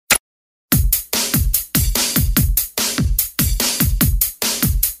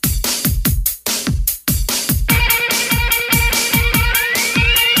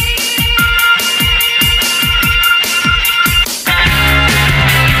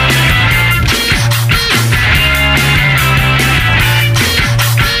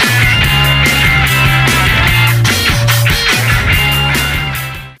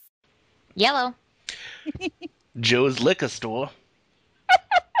Joe's Liquor Store.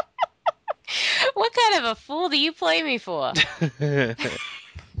 What kind of a fool do you play me for?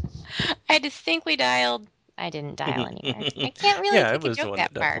 I distinctly dialed. I didn't dial anywhere. I can't really Yeah, I take a was the joke one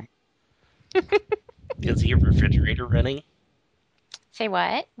that that dialed. far. Is your refrigerator running? Say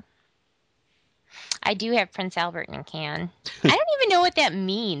what? I do have Prince Albert in a can. I don't even know what that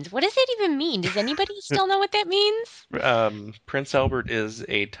means. What does that even mean? Does anybody still know what that means? Prince Albert is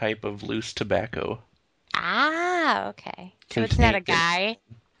a type of loose tobacco Ah, okay. So it's not a contained in. guy.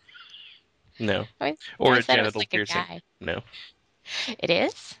 No. I Or a always thought it was genital like a piercing. guy. No. It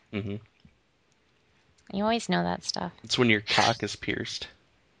is? Hmm. You always know that stuff. It's when your cock is pierced.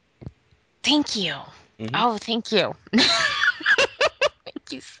 Thank you. Hmm. Oh, thank you.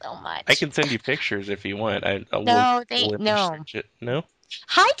 Thank you so I much. can send you pictures if you want. I will No, will image no. search it. No?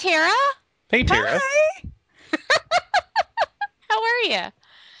 Hi, Tara. Hey, Tara. Hi. How are you?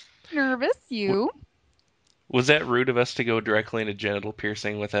 Nervous, W- you. was that rude of us to go directly into genital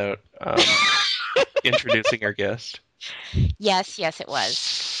piercing without introducing our guest? Yes, yes, it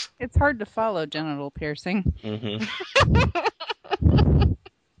was. It's hard to follow genital piercing. Hmm.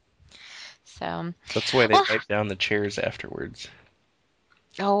 So, That's why they well, wipe down the chairs afterwards.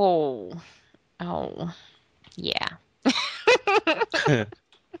 oh, oh, yeah.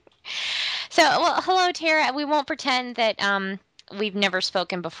 So, well, hello, Tara. We won't pretend that we've never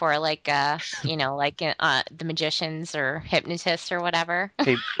spoken before, like like the magicians or hypnotists or whatever.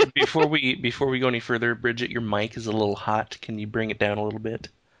 Hey, before we go any further, Bridget, your mic is a little hot. Can you bring it down a little bit?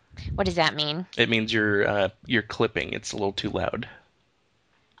 What does that mean? It means you're clipping. It's a little too loud.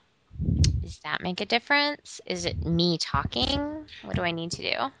 Does that make a difference? Is it me talking? What do I need to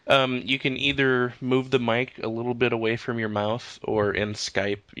do? You can either move the mic a little bit away from your mouth, or in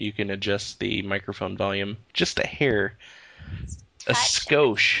Skype, you can adjust the microphone volume just a hair, a Touch.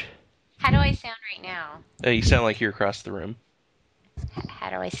 skosh. How do I sound right now? You sound like you're across the room. How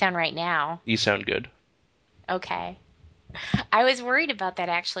do I sound right now? You sound good. Okay. I was worried about that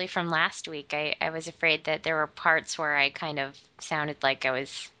actually from last week. I was afraid that there were parts where I kind of sounded like I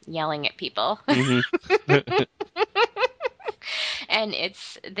was yelling at people. Hmm. And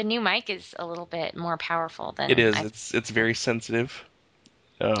it's the new mic is a little bit more powerful It than is. I It's very sensitive.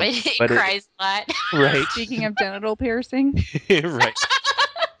 it But it cries a lot. right, Speaking of genital piercing, right.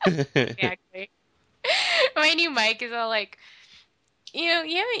 Exactly. My new mic is all like, you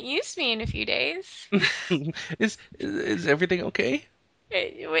haven't used me in a few days. Is everything okay?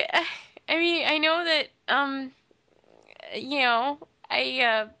 I mean, I know that you know,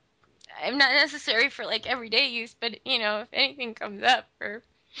 I I'm not necessary for like everyday use, but if anything comes up, or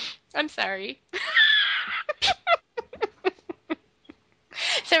I'm sorry.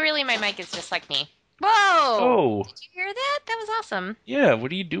 So really, my mic is just like me. Whoa! Oh, Did you hear that? That was awesome. yeah.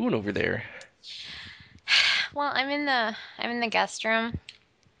 What are you doing over there? Well, I'm in the guest room,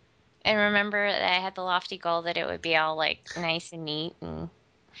 and remember that I had the lofty goal that it would be all like nice and neat and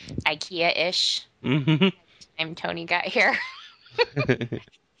IKEA-ish. Hmm. I'm Tony got here.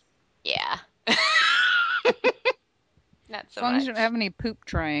 Yeah, not as so long as you much. don't have any poop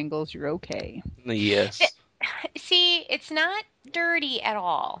triangles, you're okay. Yes. See, it's not dirty at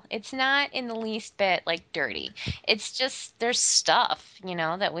all. It's not in the least bit like dirty. It's just there's stuff,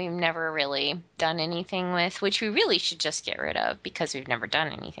 that we've never really done anything with, which we really should just get rid of because we've never done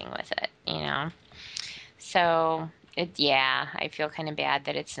anything with it. So, yeah, I feel kind of bad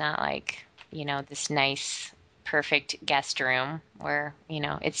that it's not like, this nice, perfect guest room where,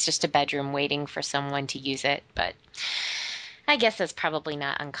 it's just a bedroom waiting for someone to use it. But I guess that's probably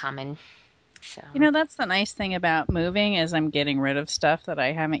not uncommon. So. That's the nice thing about moving is I'm getting rid of stuff that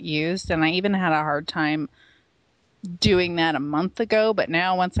I haven't used. And I even had a hard time doing that a month ago. But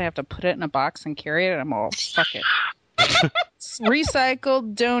now once I have to put it in a box and carry it, I'm all, fuck it. It's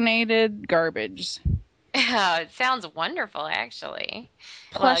recycled, donated garbage. Oh, it sounds wonderful, actually.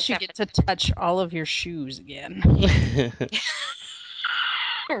 Well, Plus, you except get to touch all of your shoes again.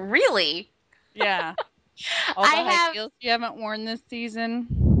 really, Yeah. All I the high have. heels you haven't worn this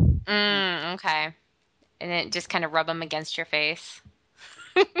season. Okay, and then just kind of rub them against your face.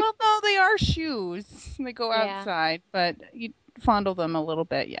 Well, no, they are shoes. They go Yeah. outside, but you fondle them a little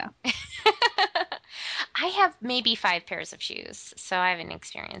bit, yeah. I have maybe 5 pairs of shoes, so I haven't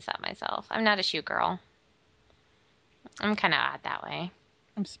experienced that myself. I'm not a shoe girl. I'm kind of odd that way.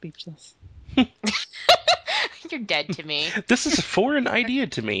 I'm speechless. You're dead to me. This is a foreign idea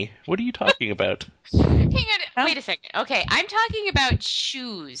to me. What are you talking about? Hang on, wait a second. Okay, I'm talking about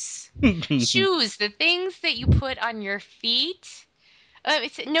shoes. Shoes, the things that you put on your feet.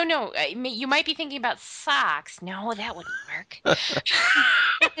 No. You might be thinking about socks. No, that wouldn't work.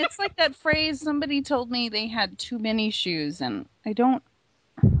 It's like that phrase somebody told me they had too many shoes, and I don't.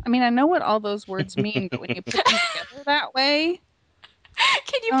 I mean, I know what all those words mean, but when you put them together that way,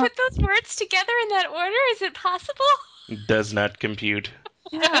 Can you oh, put those words together in that order? Is it possible? Does not compute.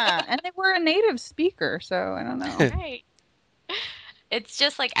 yeah. And they were a native speaker, so I don't know. Right. It's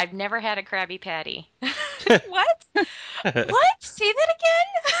just like I've never had a Krabby Patty. What? What? Say that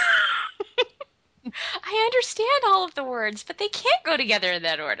again? I understand all of the words, but they can't go together in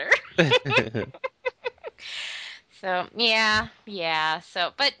that order. So, yeah.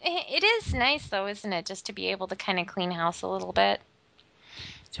 So, but it is nice though, isn't it? Just to be able to kind of clean house a little bit.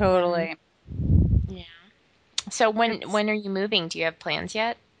 Totally. Yeah. So when It's- when are you moving? Do you have plans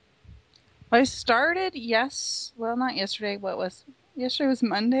yet? I started, well, not yesterday. Yesterday was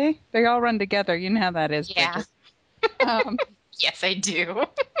Monday. They all run together. You know how that is, Yeah. Bridget. Um, Yes, I do.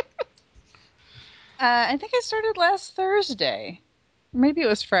 I think I started last Thursday. Maybe it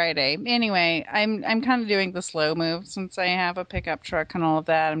was Friday. Anyway, I'm kind of doing the slow move since I have a pickup truck and all of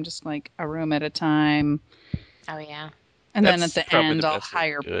that. I'm just like a room at a time, Oh yeah. and then That's at the probably end the I'll best way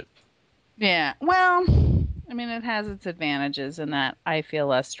hire. to do it. Yeah. Well, I mean, it has its advantages in that I feel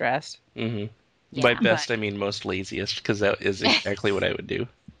less stressed. Hmm. By Yeah. best, I mean most laziest, because that is exactly what I would do.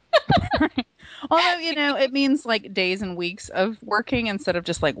 Although, it means like days and weeks of working instead of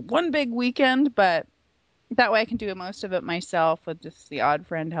just like one big weekend, but that way I can do most of it myself with just the odd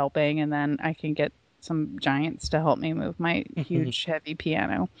friend helping, and then I can get some giants to help me move my huge heavy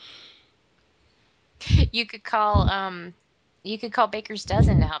piano. You could call Baker's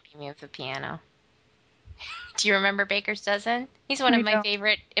Dozen to help you move the piano. Do you remember Baker's Dozen? He's one I of my don't.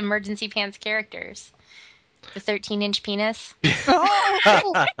 favorite Emergency Pants characters. The 13-inch penis.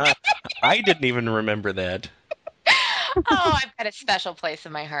 Oh, I didn't even remember that. Oh, I've got a special place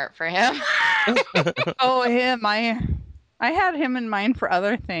in my heart for him. oh, him. I had him in mind for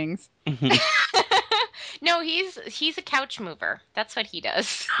other things. No, he's a couch mover. That's what he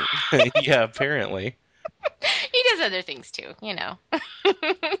does. Yeah, apparently. He does other things too, you know.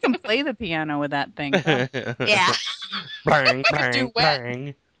 I can play the piano with that thing. Though. Yeah. Bang, Like a bang, duet.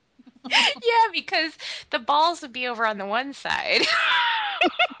 bang. Yeah, because the balls would be over on the one side.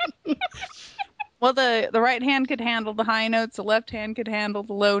 Well, the right hand could handle the high notes, the left hand could handle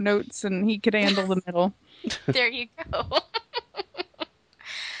the low notes, and he could handle the middle. There you go.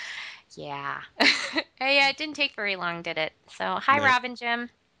 Yeah. Yeah, it didn't take very long, did it? So, hi, No. Robin Jim.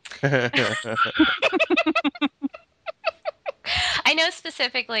 I know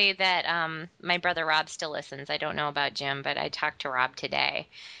specifically that my brother Rob still listens. I don't know about Jim, but I talked to Rob today.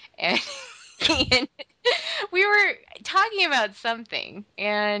 And, and we were talking about something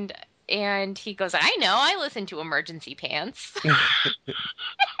and he goes, "I know, I listen to Emergency Pants."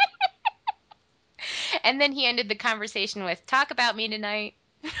 And then he ended the conversation with, "Talk about me tonight."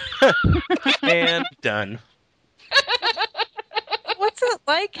 And done. What's it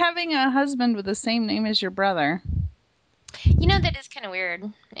like having a husband with the same name as your brother? You know, that is kind of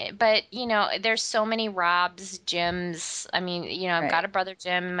weird. But, there's so many Robs, Jims. I mean, I've Right. got a brother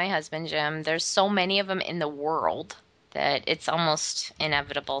Jim and my husband Jim. There's so many of them in the world that it's almost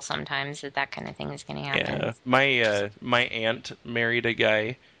inevitable sometimes that kind of thing is going to happen. Yeah. My aunt married a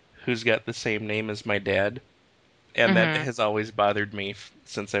guy who's got the same name as my dad, and that Mhm. has always bothered me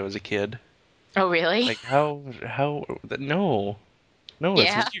since I was a kid. Oh, really? Like no. No, that's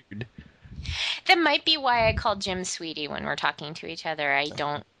Yeah. weird. That might be why I call Jim Sweetie when we're talking to each other. I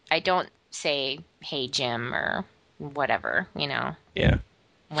don't say, "Hey, Jim," or whatever, Yeah.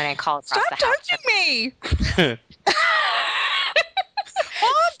 when I call across Stop the house. touching me!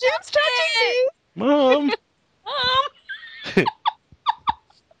 Mom, Jim's touching me! Mom.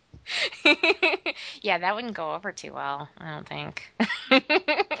 Yeah, that wouldn't go over too well, I don't think.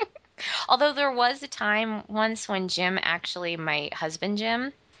 Although there was a time once when Jim, actually, my husband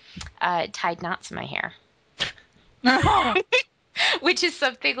Jim, tied knots in my hair, Oh, which is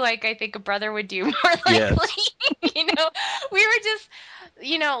something like I think a brother would do more Yes. likely. We were just,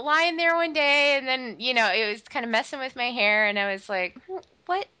 lying there one day, and then, it was kind of messing with my hair, and I was like,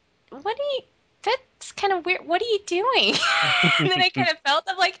 what are you, that's kind of weird. What are you doing? And then I kind of felt,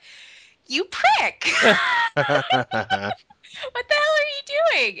 I'm like, "You prick. What the hell are you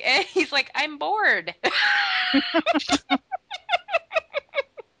doing?" And he's like, "I'm bored."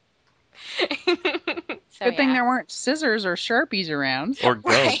 So, good thing yeah. there weren't scissors or Sharpies around. Or go.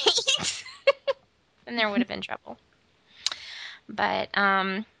 Right. Then there would have been trouble. But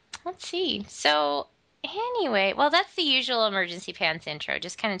let's see. So anyway, well, that's the usual Emergency Pants intro.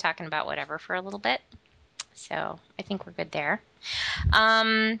 Just kind of talking about whatever for a little bit. So I think we're good there.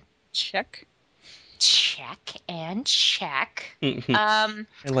 Um, Check. check and check. I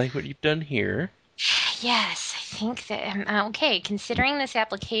like what you've done here. Yes, I think that okay. Considering this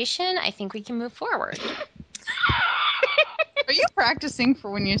application, I think we can move forward. Are you practicing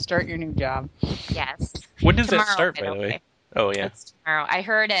for when you start your new job? Yes. When does that Tomorrow, start, by the way? Oh, yeah. It's tomorrow. I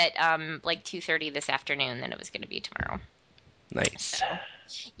heard at like 2:30 this afternoon that it was going to be tomorrow. Nice. So,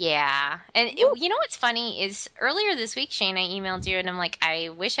 yeah. And you know what's funny is earlier this week, Shane, I emailed you and I'm like, I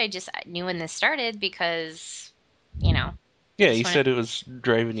wish I just knew when this started because, you know. Yeah, you said it was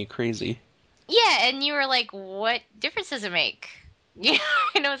driving you crazy. Yeah, and you were like, what difference does it make? Yeah,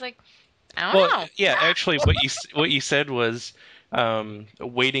 and I was like, I don't know. Yeah, actually, what you said was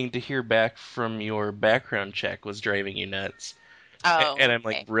waiting to hear back from your background check was driving you nuts. Oh. And I'm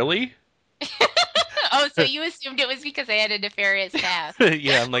like, really? Oh, so you assumed it was because I had a nefarious past.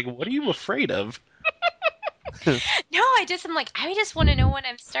 Yeah, I'm like, what are you afraid of? No, I'm like, I just want to know when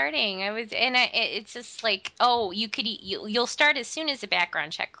I'm starting. It's just like, oh, you'll start as soon as the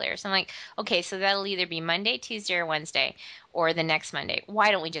background check clears. I'm like, okay, so that'll either be Monday, Tuesday, or Wednesday, or the next Monday.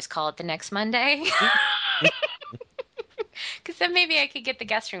 Why don't we just call it the next Monday? Because then maybe I could get the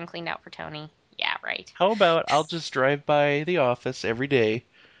guest room cleaned out for Tony. Yeah, right. How about I'll just drive by the office every day,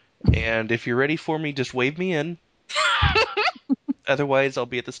 and if you're ready for me, just wave me in. Otherwise, I'll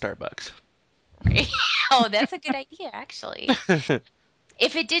be at the Starbucks. Oh, that's a good idea, actually.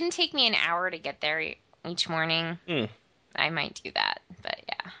 If it didn't take me an hour to get there each morning, I might do that. But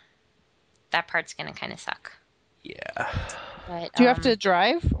yeah, that part's going to kind of suck. Yeah. But, do you have to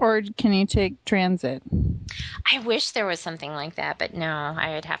drive or can you take transit? I wish there was something like that, but no,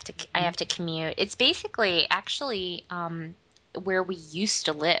 I have to commute. It's basically actually where we used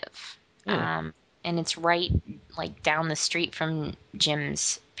to live. And it's right like down the street from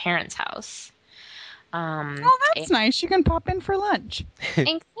Jim's parents' house. Oh, that's nice. You can pop in for lunch.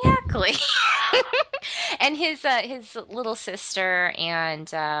 Exactly. And his little sister and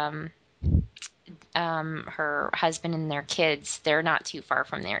her husband and their kids, they're not too far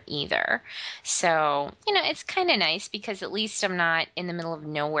from there either. So, it's kind of nice because at least I'm not in the middle of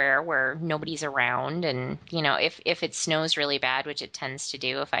nowhere where nobody's around. And, if it snows really bad, which it tends to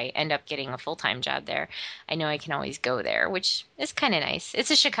do, if I end up getting a full-time job there, I know I can always go there, which is kind of nice.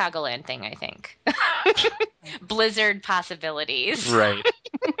 It's a Chicagoland thing, I think. Blizzard possibilities. Right.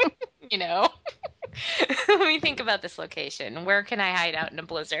 Let me think about this location. Where can I hide out in a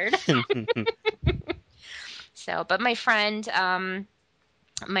blizzard? So, but my friend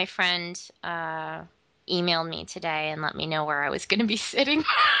emailed me today and let me know where I was going to be sitting.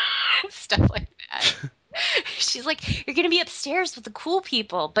 Stuff like that. She's like, you're going to be upstairs with the cool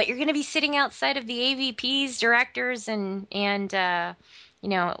people, but you're going to be sitting outside of the AVPs, directors, and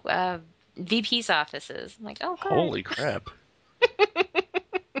VP's offices. I'm like, oh, good. Holy crap.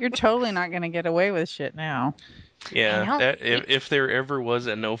 You're totally not going to get away with shit now. Yeah, if there ever was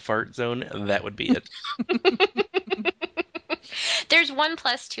a no fart zone, that would be it. There's one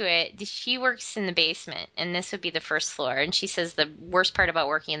plus to it. She works in the basement, and this would be the first floor. And she says the worst part about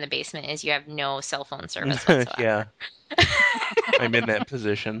working in the basement is you have no cell phone service whatsoever. Yeah. I'm in that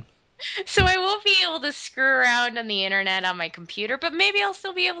position. So I won't be able to screw around on the internet on my computer, but maybe I'll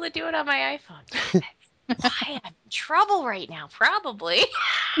still be able to do it on my iPhone. Why I'm in trouble right now, probably.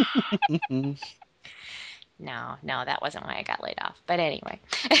 No, that wasn't why I got laid off. But anyway.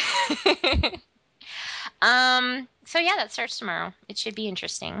 So yeah, that starts tomorrow. It should be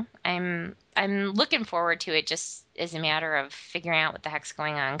interesting. I'm looking forward to it just as a matter of figuring out what the heck's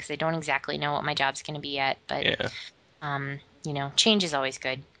going on because I don't exactly know what my job's going to be yet. But change is always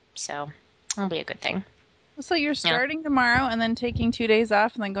good. So it'll be a good thing. So you're starting tomorrow and then taking 2 days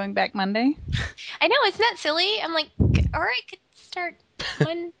off and then going back Monday? I know, isn't that silly? I'm like, all right, could start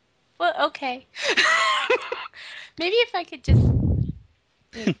one. Well, okay. Maybe if I could just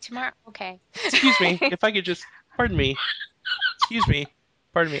tomorrow. Okay. Excuse me. If I could just, pardon me. Excuse me.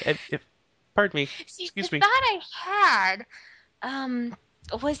 Pardon me. Pardon me. Excuse me. The thought I had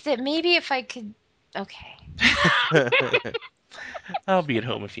was that maybe if I could. Okay. I'll be at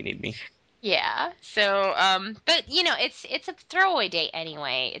home if you need me. Yeah. So, but it's a throwaway day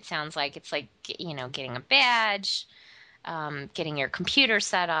anyway. It sounds like it's like getting a badge, getting your computer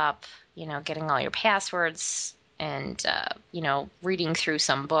set up, getting all your passwords, and reading through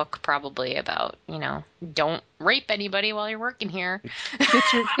some book probably about don't rape anybody while you're working here.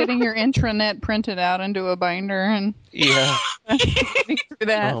 Getting your intranet printed out into a binder and yeah. through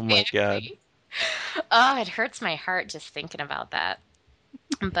that. Oh my god. Oh, it hurts my heart just thinking about that.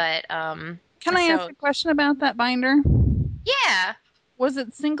 But can I ask a question about that binder? Yeah. Was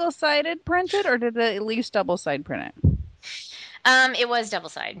it single-sided printed, or did it at least double-side print it? It was double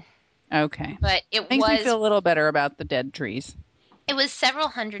side, Okay. but it Makes me was feel a little better about the dead trees. several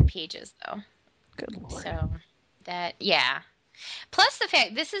hundred pages though. Good Lord. So that, yeah. Plus the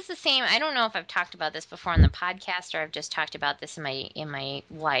fact, this is the same. I don't know if I've talked about this before on the podcast, or I've just talked about this in my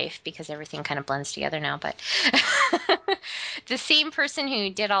life, because everything kind of blends together now. But the same person who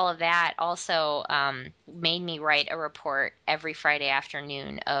did all of that also made me write a report every Friday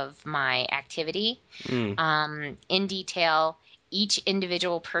afternoon of my activity, in detail. Each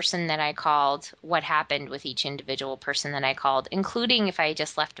individual person that I called, what happened with each individual person that I called, including if I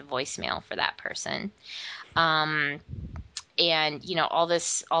just left a voicemail for that person. And all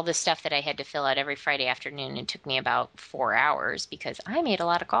this stuff that I had to fill out every Friday afternoon. It took me about 4 hours because I made a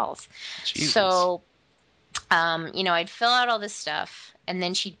lot of calls. Jesus. So, I'd fill out all this stuff, and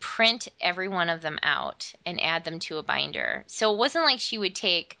then she'd print every one of them out and add them to a binder. So it wasn't like she would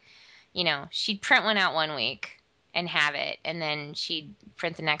take, she'd print one out one week and have it, and then she'd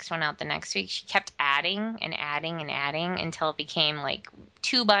print the next one out the next week. She kept adding and adding and adding until it became like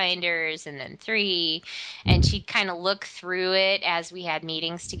 2 binders and then 3, and she'd kind of look through it as we had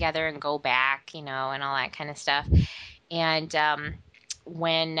meetings together and go back, and all that kind of stuff. And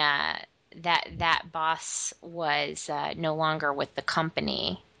when that boss was no longer with the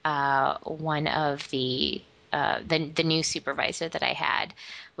company, one of the new supervisor that I had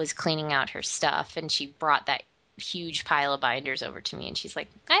was cleaning out her stuff, and she brought that huge pile of binders over to me, and she's like,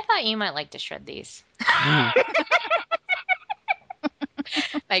 I thought you might like to shred these.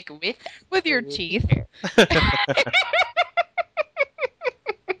 Like with your teeth.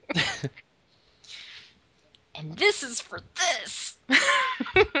 And this is for this.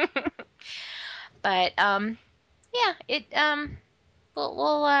 But yeah, it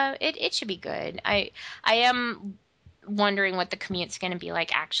should be good. I am wondering what the commute's going to be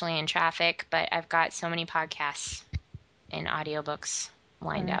like actually in traffic, but I've got so many podcasts and audiobooks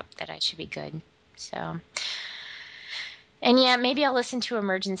lined up that I should be good. So, and yeah, maybe I'll listen to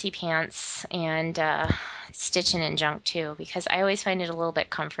Emergency Pants and Stitchin' and Junk too, because I always find it a little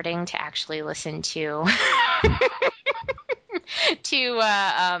bit comforting to actually listen to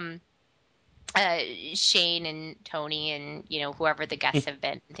Shane and Tony and whoever the guests have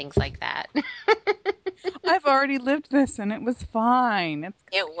been and things like that. I've already lived this and it was fine.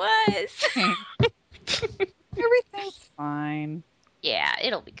 It was. Everything's fine. Yeah,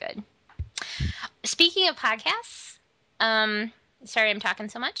 it'll be good. Speaking of podcasts, sorry I'm talking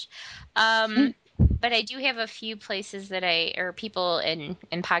so much, but I do have a few places or people in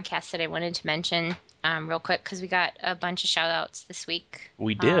podcasts that I wanted to mention real quick, because we got a bunch of shout outs this week.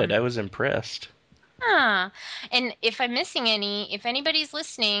 We did. I was impressed. And if I'm missing any, if anybody's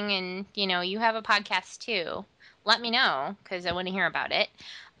listening and you have a podcast too, let me know, because I want to hear about it.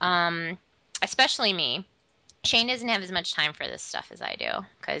 Especially me. Shane doesn't have as much time for this stuff as I do,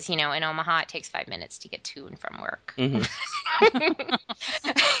 because in Omaha it takes 5 minutes to get to and from work.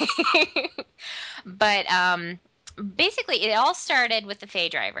 But basically it all started with the Faye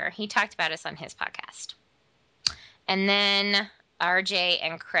driver. He talked about us on his podcast, and then RJ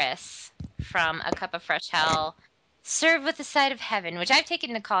and Chris from A Cup of Fresh Hell, served with the side of heaven, which I've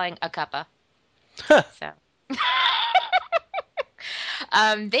taken to calling a cuppa. So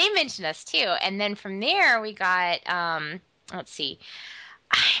they mentioned us too, and then from there we got let's see,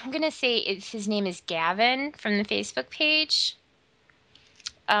 I'm gonna say his name is Gavin from the Facebook page.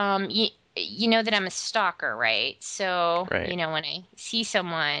 You know that I'm a stalker, right? So Right. when I see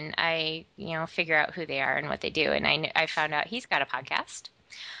someone, I figure out who they are and what they do, and I found out he's got a podcast.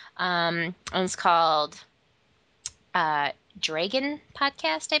 And it's called Dragon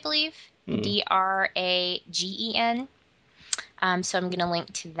Podcast, I believe. Dragen. So I'm going to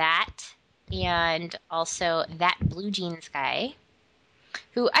link to that. And also That Blue Jeans Guy,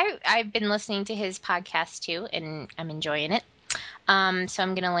 who I've been listening to his podcast too, and I'm enjoying it. So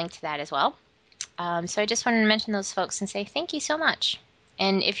I'm going to link to that as well. So I just wanted to mention those folks and say thank you so much.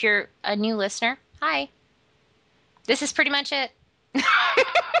 And if you're a new listener, hi. This is pretty much it.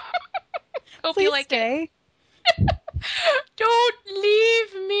 Hope Please you like stay. it. Don't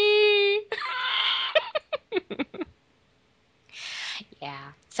leave me.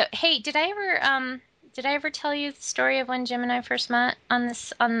 Yeah. So hey, did I ever tell you the story of when Jim and I first met on the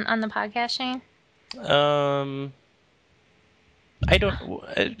podcast, Shane? I don't.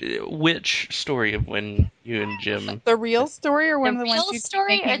 Which story of when you and Jim? The real story, or one The of the ones real you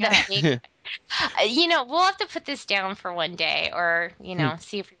story keep or making the up? fake? We'll have to put this down for one day, or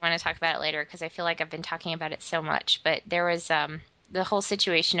see if we want to talk about it later, because I feel like I've been talking about it so much. But there was the whole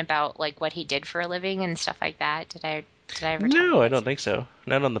situation about like what he did for a living and stuff like that. Did I Did I ever tell you No, I this? don't think so.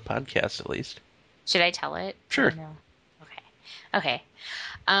 Not on the podcast, at least. Should I tell it? Sure. Or no. Okay. Okay.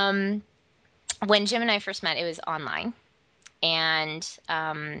 Um, when Jim and I first met, it was online, and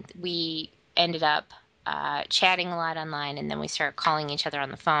we ended up chatting a lot online, and then we started calling each other on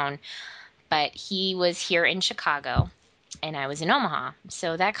the phone. But he was here in Chicago, and I was in Omaha,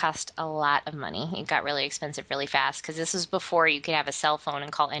 so that cost a lot of money. It got really expensive really fast because this was before you could have a cell phone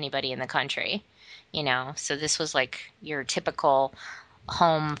and call anybody in the country, So this was like your typical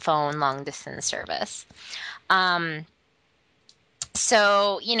home phone long distance service.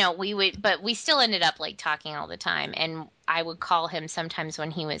 So, but we still ended up like talking all the time. And I would call him sometimes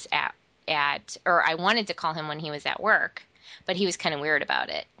when he was or I wanted to call him when he was at work, but he was kind of weird about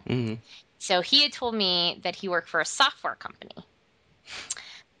it. Mm-hmm. So he had told me that he worked for a software company.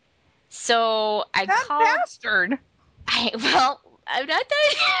 So I That called. bastard. I'm not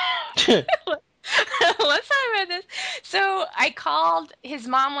that. Let's talk about this. So I called his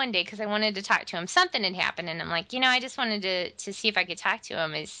mom one day because I wanted to talk to him. Something had happened, and I'm like, I just wanted to see if I could talk to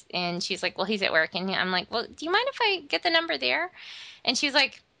him. And she's like, well, he's at work, and I'm like, well, do you mind if I get the number there? And she's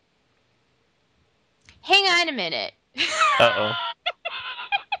like, hang on a minute. Uh-oh.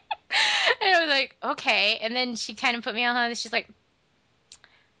 And I was like, okay. And then she kind of put me on hold. She's like,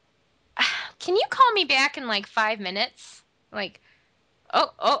 can you call me back in like 5 minutes? Like,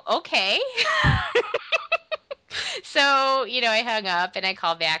 oh, okay. So, I hung up and I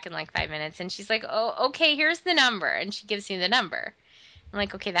called back in like 5 minutes and she's like, oh, okay, here's the number. And she gives me the number. I'm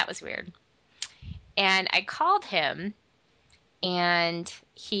like, okay, that was weird. And I called him and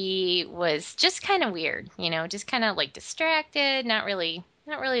he was just kind of weird, just kind of like distracted, not really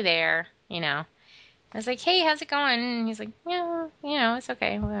there, I was like, hey, how's it going? And he's like, yeah, it's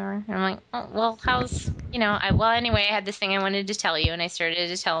okay, whatever. And I'm like, oh, well, anyway, I had this thing I wanted to tell you, and I started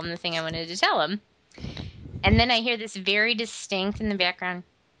to tell him the thing I wanted to tell him. And then I hear this very distinct in the background,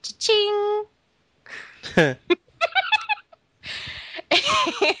 cha-ching. and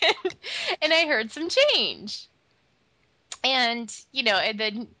I heard some change. And, and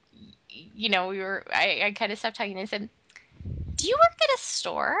then, I kind of stopped talking and I said, do you work at a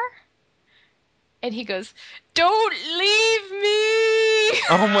store? And he goes, don't leave me!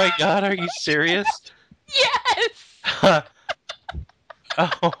 Oh my God, are you serious? Yes!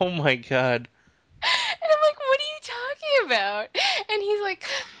 Oh my God. And I'm like, what are you talking about? And he's like,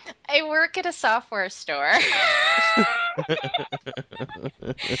 I work at a software store. And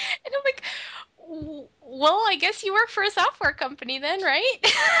I'm like, well, I guess you work for a software company then, right?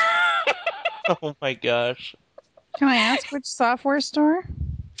 Oh my gosh. Can I ask which software store?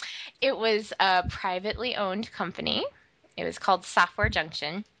 It was a privately owned company. It was called Software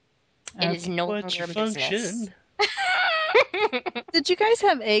Junction. It is no What's longer your in business. function? Did you guys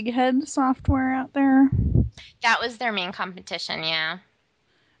have Egghead software out there? That was their main competition, yeah.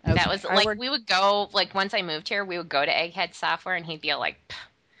 Okay. That was like, we would go, like, once I moved here, we would go to Egghead Software and he'd be like,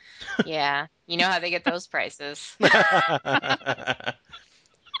 yeah, you know how they get those prices.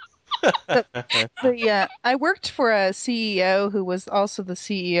 I worked for a CEO who was also the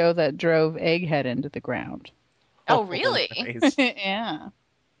CEO that drove Egghead into the ground. Oh, really? Nice. Yeah.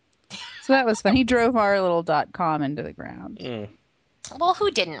 So that was fun. He drove our little .com into the ground. Mm. Well,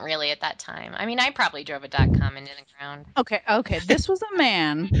 who didn't really at that time? I mean, I probably drove a .com into the ground. Okay. This was a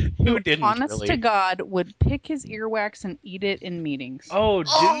man Who didn't honest really? to God, would pick his earwax and eat it in meetings. Oh,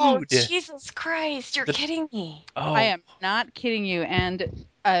 dude. Oh, Jesus Christ, you're The- kidding me. Oh. I am not kidding you. And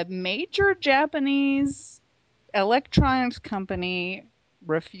a major Japanese electronics company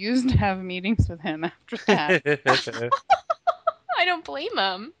refused to have meetings with him after that. I don't blame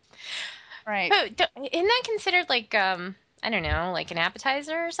him. Right. But isn't that considered like, I don't know, like an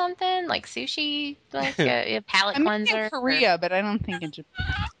appetizer or something? Like sushi? Like a palate I'm cleanser? in Korea, but I don't think in Japan.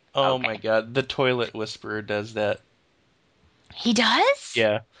 Oh Okay. my God. The toilet whisperer does that. He does?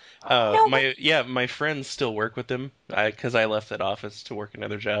 Oh, Yeah. My friends still work with him because I left that office to work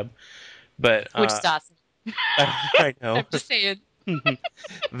another job. But Which is awesome. I know. I'm just saying.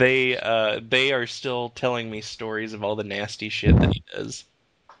 They are still telling me stories of all the nasty shit that he does.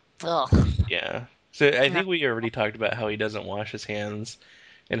 Ugh. Yeah. So I think we already talked about how he doesn't wash his hands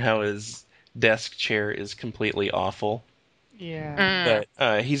and how his desk chair is completely awful. Yeah.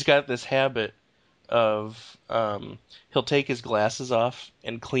 But he's got this habit of he'll take his glasses off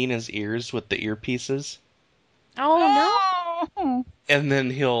and clean his ears with the earpieces, Oh, no. and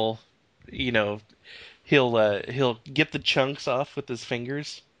then he'll get the chunks off with his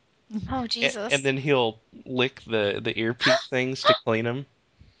fingers, no. Oh, Jesus. and then he'll lick the earpiece things to clean them.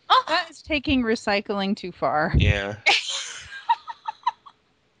 Oh. That is taking recycling too far. Yeah.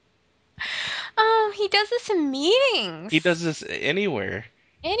 Oh, he does this in meetings. He does this anywhere.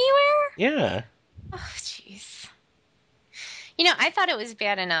 Anywhere? Yeah. Oh, jeez. I thought it was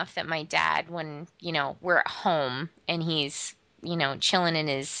bad enough that my dad, when, we're at home and he's, chilling in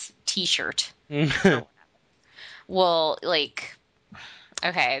his t-shirt, will, like,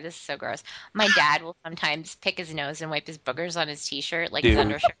 okay, this is so gross. My dad will sometimes pick his nose and wipe his boogers on his t-shirt, like his Dude.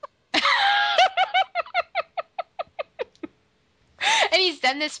 undershirt. And he's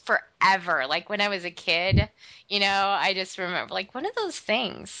done this forever. Like when I was a kid, I just remember like one of those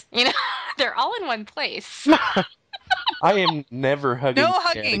things, they're all in one place. I am never hugging. No Cat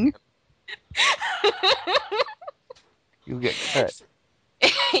hugging. again. You'll get cut.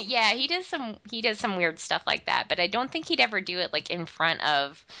 Yeah, he does some weird stuff like that, but I don't think he'd ever do it like in front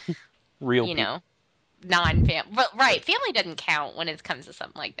of Real people. non-family. But right, family doesn't count when it comes to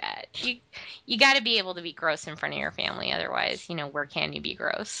something like that. You got to be able to be gross in front of your family, otherwise, where can you be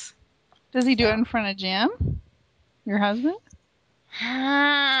gross? Does he do it in front of Jim? Your husband?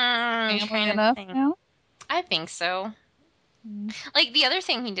 I'm Family trying to enough think. now? I think so. Like the other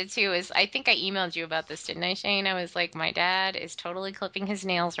thing he did too is I think I emailed you about this, didn't I, Shane? I was like, my dad is totally clipping his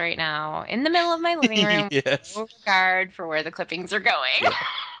nails right now in the middle of my living room. Yes. No regard for where the clippings are going. Yeah.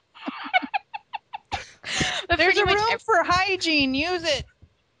 But There's pretty a much room for hygiene. Use it.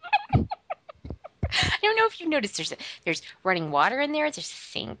 I don't know if you noticed there's running water in there. There's a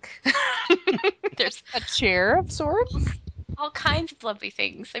sink. There's A chair of sorts. all kinds of lovely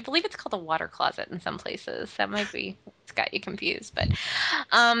things. I believe it's called a water closet in some places. That might be what's got you confused. But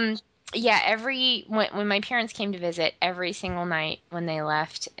yeah, when my parents came to visit, every single night when they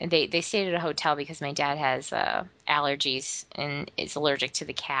left, they stayed at a hotel because my dad has allergies and is allergic to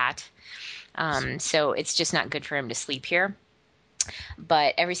the cat. So it's just not good for him to sleep here.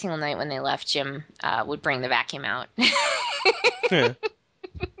 But every single night when they left, Jim would bring the vacuum out Yeah.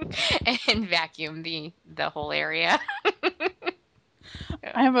 and vacuum the whole area.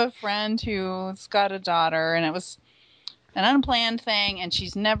 I have a friend who's got a daughter, and it was an unplanned thing, and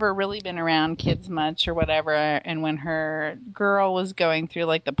she's never really been around kids much or whatever. And when her girl was going through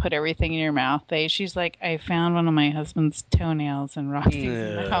like the put everything in your mouth phase, she's like, I found one of my husband's toenails in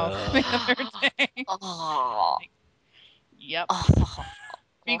Roxy's mouth the other day. Oh. Yep. Oh.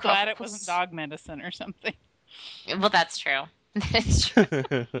 Be glad it wasn't dog medicine or something. Well, that's true. That's true.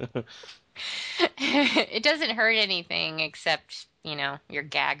 It doesn't hurt anything except, your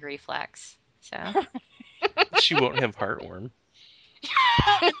gag reflex. So She won't have heartworm.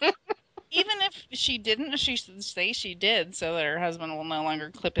 Even if she didn't, she should say she did, so that her husband will no longer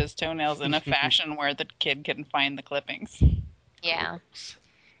clip his toenails in a fashion where the kid can find the clippings. yeah.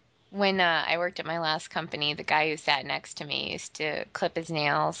 When I worked at my last company, the guy who sat next to me used to clip his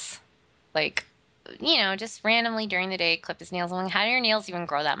nails, like, just randomly during the day, clip his nails. I'm like, how do your nails even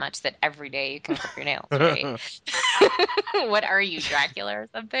grow that much that every day you can clip your nails, right? What are you, Dracula or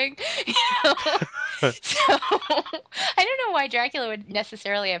something? So I don't know why Dracula would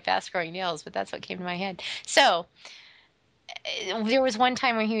necessarily have fast-growing nails, but that's what came to my head. So there was one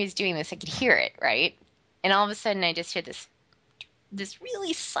time when he was doing this, I could hear it, right? And all of a sudden, I just hear this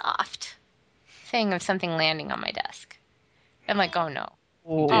really soft thing of something landing on my desk. I'm like, oh no.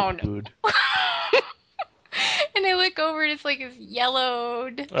 Oh, Oh no. Dude. And I look over and it's like it's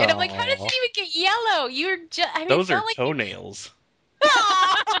yellowed. And I'm like, how does it Aw. even get yellow? You're just, Those are toenails.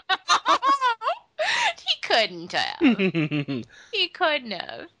 He couldn't have. He couldn't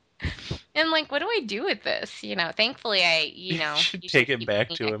have. And like, what do I do with this? Thankfully You should you take should it keep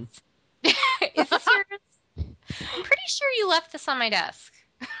back it. to him. Is this yours? I'm pretty sure you left this on my desk.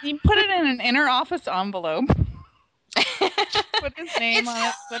 he put it in an inner office envelope. Put his name on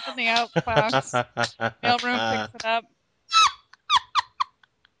it, slip in the outbox. Mailroom picks it up.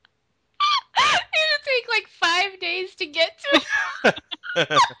 It'll take like 5 days to get to it.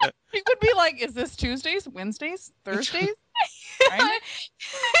 He could be like, is this Tuesdays, Wednesdays, Thursdays? Right?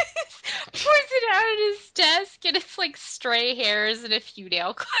 Pours it out at his desk, and it's like stray hairs and a few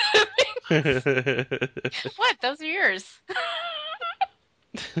nail clippings. What? Those are yours.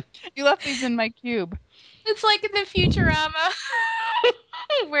 You left these in my cube. It's like in the Futurama,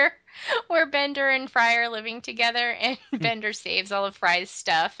 where Bender and Fry are living together, and Bender saves all of Fry's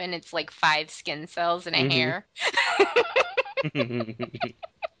stuff, and it's like 5 skin cells and a hair.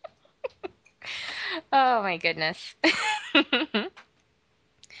 Oh my goodness.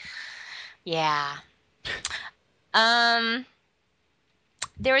 Yeah. There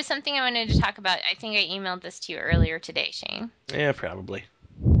was something I wanted to talk about. I think I emailed this to you earlier today, Shane. Yeah, probably.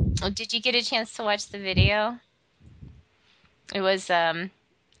 Oh, did you get a chance to watch the video? It was, I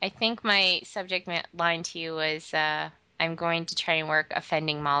think my subject line to you was, I I'm going to try and work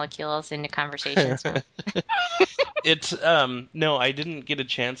offending molecules into conversations. It's no, I didn't get a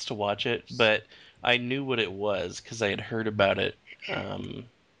chance to watch it, but I knew what it was because I had heard about it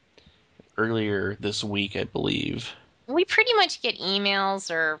earlier this week, I believe. We pretty much get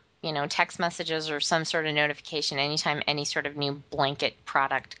emails or, text messages or some sort of notification anytime any sort of new blanket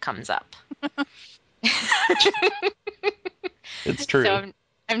product comes up. It's true. So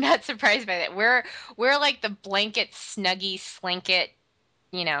I'm not surprised by that. We're like the blanket snuggie slanket,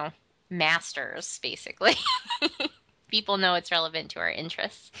 masters, basically. People know it's relevant to our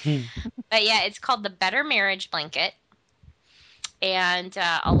interests. But yeah, it's called the Better Marriage Blanket. And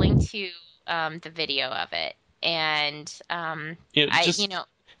I'll link to the video of it. And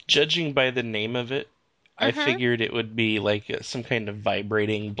judging by the name of it, I Mhm. figured it would be like some kind of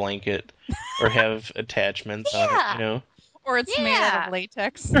vibrating blanket or have attachments on it, Or it's made out of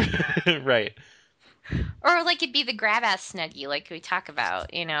latex. Right. Or like it'd be the grab ass snuggie, like we talk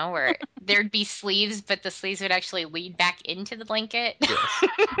about, where there'd be sleeves, but the sleeves would actually lead back into the blanket. Yes.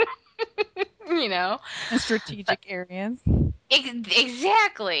 In strategic areas.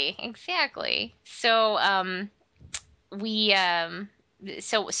 Exactly. So we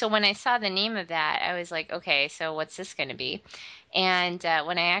so when I saw the name of that, I was like, okay, so what's this going to be? And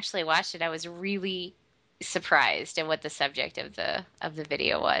when I actually watched it, I was really surprised at what the subject of the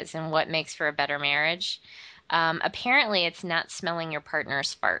video was and what makes for a better marriage. Apparently, it's not smelling your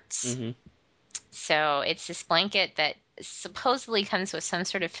partner's farts. Hmm. So it's this blanket that supposedly comes with some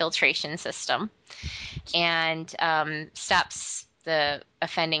sort of filtration system and stops the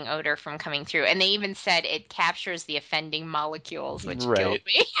offending odor from coming through. And they even said it captures the offending molecules, which killed Right.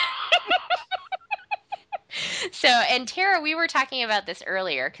 me. So, and Tara, we were talking about this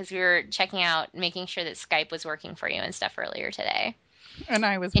earlier because we were checking out, making sure that Skype was working for you and stuff earlier today. And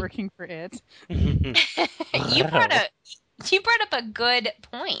I was working for it. You brought up a good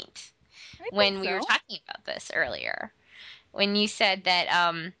point when we were so. talking about this earlier. When you said that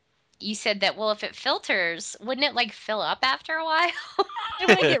well, if it filters, wouldn't it like fill up after a while? It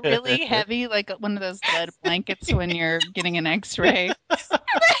would get really heavy, like one of those lead blankets when you're getting an X-ray. Right.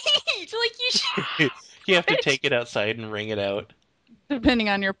 Like you should. You have to take it outside and wring it out. Depending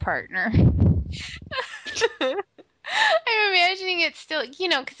on your partner. I'm imagining it still,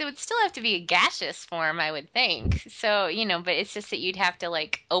 because it would still have to be a gaseous form, I would think. So, but it's just that you'd have to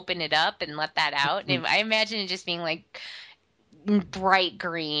like open it up and let that out. And I imagine it just being like bright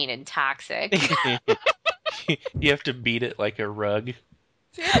green and toxic. You have to beat it like a rug.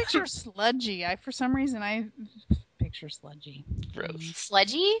 See, I picture sludgy. For some reason, I picture sludgy. Gross.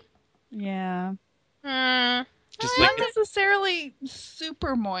 Sludgy? Yeah. Just Not like necessarily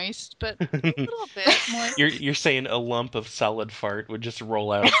super moist, but a little bit moist. you're saying a lump of solid fart would just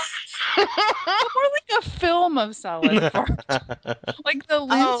roll out. More like a film of solid fart. Like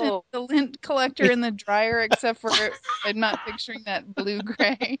the lint collector in the dryer, except for I'm not picturing that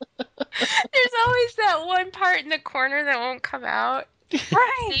blue-gray. There's always that one part in the corner that won't come out.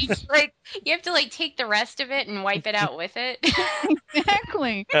 Right. So you have to like take the rest of it and wipe it out with it.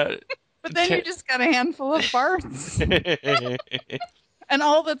 Exactly. But then you just got a handful of farts. And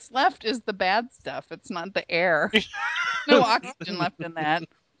all that's left is the bad stuff. It's not the air. No oxygen left in that.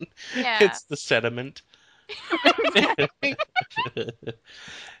 Yeah. It's the sediment.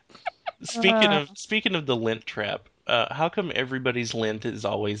 Speaking of the lint trap, how come everybody's lint is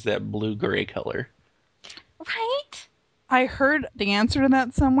always that blue-gray color? Right? I heard the answer to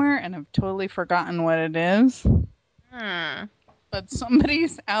that somewhere, and I've totally forgotten what it is. But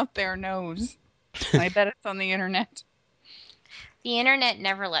somebody's out there knows. I bet it's on the internet. The internet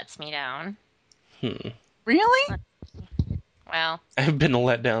never lets me down. Really? Well, I've been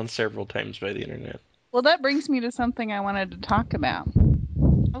let down several times by the internet. Well, that brings me to something I wanted to talk about.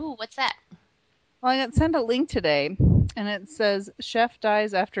 oh, what's that? Well, I got sent a link today, and it says, chef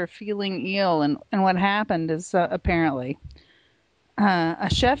dies after feeling ill. And what happened is, apparently, a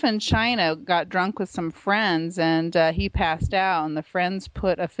chef in China got drunk with some friends, and he passed out, and the friends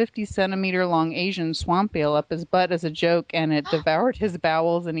put a 50-centimeter long Asian swamp eel up his butt as a joke, and it devoured his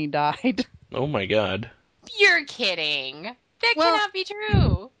bowels, and he died. Oh my god. You're kidding. That cannot be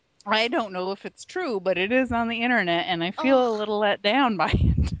true. I don't know if it's true, but it is on the internet, and I feel a little let down by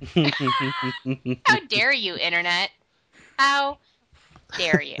it. How dare you, internet? How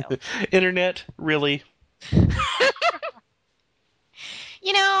dare you? Internet, really?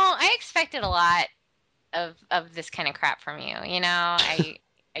 I expected a lot of this kind of crap from you. I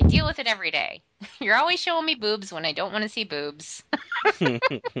deal with it every day. You're always showing me boobs when I don't want to see boobs. But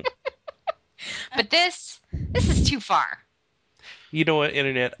this is too far. You know what,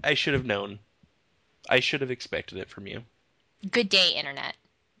 internet? I should have known. I should have expected it from you. Good day, internet.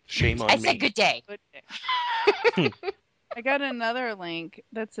 Shame on I me. said good day. I got another link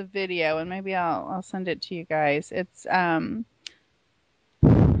that's a video, and maybe I'll send it to you guys. It's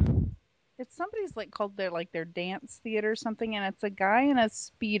somebody's called their dance theater or something, and it's a guy in a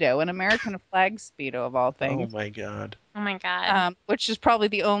Speedo, an American flag Speedo of all Oh things. my god. Oh my god. Which is probably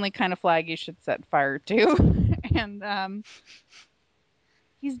the only kind of flag you should set fire to. And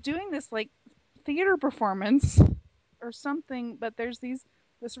he's doing this theater performance or something, but there's this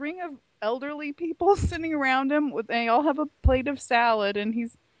ring of elderly people sitting around him. They all have a plate of salad, and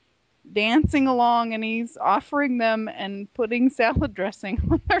he's dancing along, and he's offering them and putting salad dressing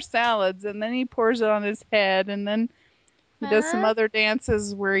on their salads, and then he pours it on his head, and then he does some other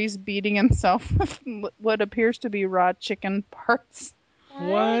dances where he's beating himself with what appears to be raw chicken parts.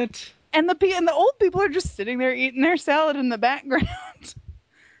 What? And the old people are just sitting there eating their salad in the background.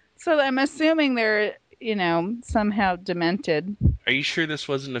 So I'm assuming they're, somehow demented. Are you sure this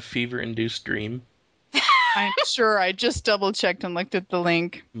wasn't a fever-induced dream? I'm sure. I just double checked and looked at the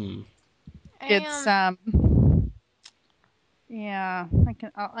link. It's yeah.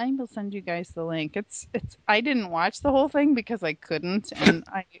 I will send you guys the link. It's. I didn't watch the whole thing because I couldn't, and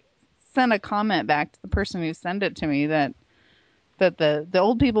I sent a comment back to the person who sent it to me that the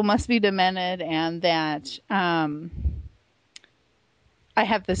old people must be demented, and that I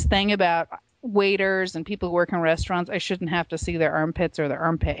have this thing about waiters and people who work in restaurants. I shouldn't have to see their armpits or their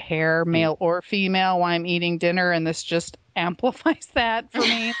armpit hair, male or female, while I'm eating dinner, and this just amplifies that for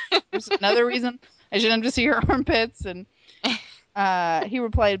me. There's another reason I shouldn't have to see your armpits. And he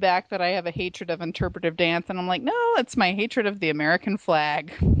replied back that I have a hatred of interpretive dance, and I'm like, no, it's my hatred of the American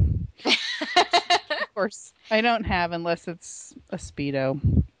flag. Of course, I don't have unless it's a Speedo.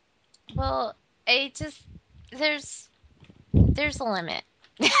 Well, there's a limit.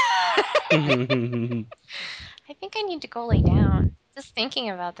 I think I need to go lay down. Just thinking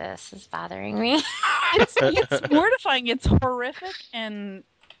about this is bothering me. It's mortifying. It's horrific and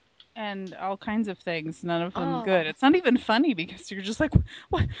all kinds of things. None of them good. It's not even funny because you're just like,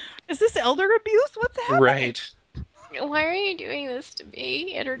 what? Is this elder abuse? What's happening? Right. Why are you doing this to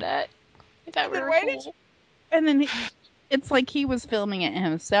me, internet? I thought we were cool. And then it's like he was filming it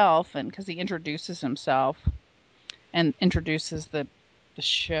himself, and because he introduces himself and introduces the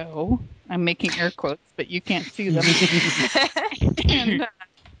show. I'm making air quotes, but you can't see them. And,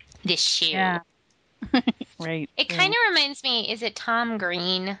 the show. Yeah. Right. It kind of reminds me, is it Tom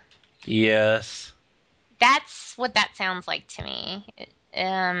Green? Yes. That's what that sounds like to me.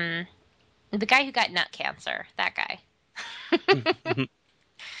 The guy who got nut cancer, that guy.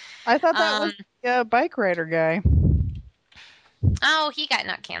 I thought that was the bike rider guy. Oh, he got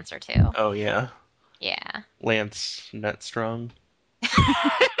nut cancer too. Oh, yeah. Yeah. Lance Nutstrong.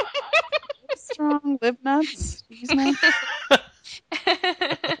 Strong, live nuts.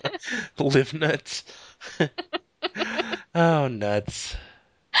 Live nuts. Oh, nuts.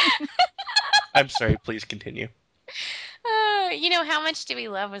 I'm sorry, please continue. How Much Do We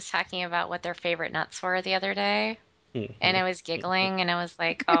Love was talking about what their favorite nuts were the other day. And I was giggling, and I was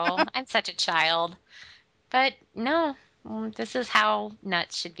like, oh, I'm such a child. But no, this is how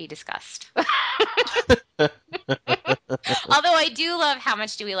nuts should be discussed. Although I do love How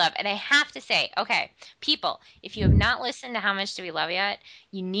Much Do We Love. And I have to say, okay, people, if you have not listened to How Much Do We Love yet,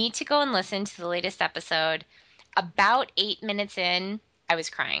 you need to go and listen to the latest episode. About 8 minutes in, I was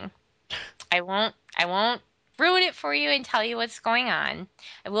crying. I won't ruin it for you and tell you what's going on.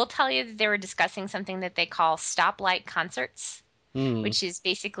 I will tell you that they were discussing something that they call stoplight concerts, which is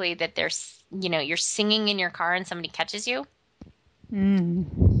basically that there's, you're singing in your car and somebody catches you.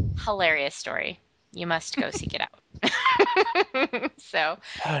 Hilarious story. You must go seek it out. So,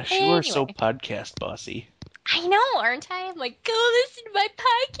 gosh, you are so podcast bossy. I know, aren't I? I'm like, go listen to my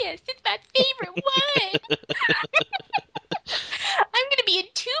podcast. It's my favorite one. I'm going to be in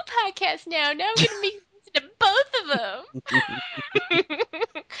 2 podcasts now. Now I'm going to be listening to both of them.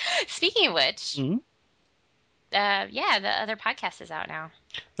 Speaking of which, the other podcast is out now.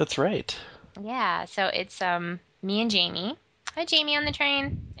 That's right. Yeah, so it's me and Jamie. Hi, Jamie on the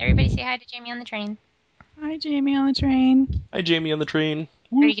train. Everybody say hi to Jamie on the train. Hi, Jamie on the train. Hi, Jamie on the train.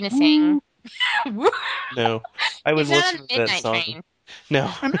 Are you going to sing? No. I was listening to that song. Train. No.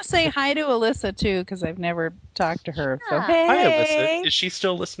 I'm going to say hi to Alyssa, too, because I've never talked to her. So, hey. Hi, Alyssa. Is she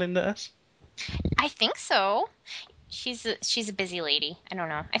still listening to us? I think so. She's a busy lady. I don't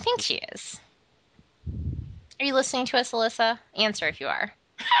know. I think she is. Are you listening to us, Alyssa? Answer if you are.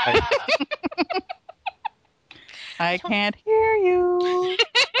 I can't hear you.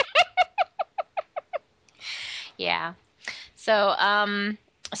 Yeah. So,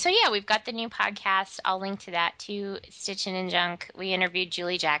 So yeah, we've got the new podcast. I'll link to that too. Stitchin' and Junk. We interviewed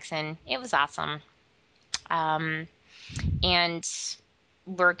Julie Jackson. It was awesome. And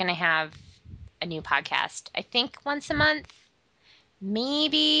we're gonna have a new podcast. I think once a month,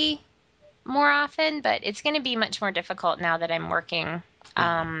 maybe more often, but it's gonna be much more difficult now that I'm working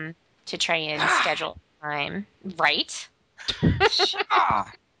to try and schedule time. Right?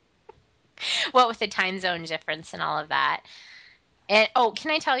 Well, with the time zone difference and all of that. And oh,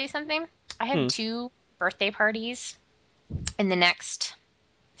 can I tell you something? I have 2 birthday parties in the next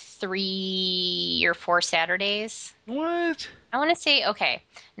 3 or 4 Saturdays. What? I want to say, okay,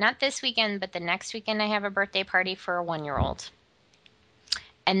 not this weekend, but the next weekend I have a birthday party for a 1-year-old.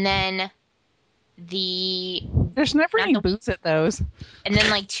 And then there's never any booze at those. And then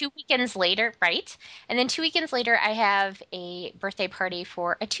like 2 weekends later, right? And then 2 weekends later, I have a birthday party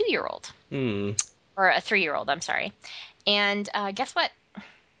for a 2-year-old. Or a 3-year-old, I'm sorry. And guess what?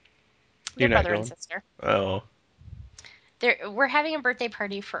 You're They're not brother going? and sister. Oh. We're having a birthday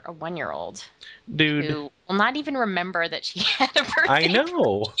party for a 1-year-old. Dude. Who will not even remember that she had a birthday I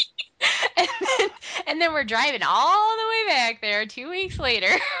know. and then we're driving all the way back there 2 weeks later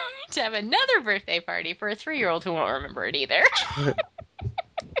to have another birthday party for a 3-year-old who won't remember it either.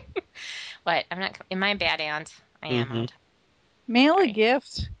 What? Am I a bad aunt? I am. Mail a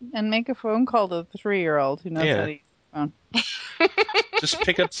gift and make a phone call to the 3-year-old who knows how to use the phone. Just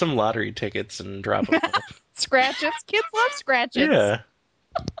pick up some lottery tickets and drop them off. Scratches. Kids love scratches. Yeah.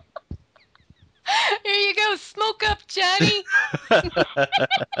 Here you go. Smoke up, Johnny.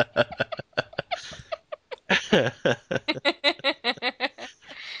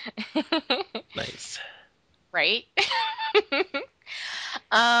 Nice. Right?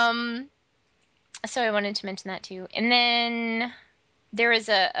 So I wanted to mention that too. And then there was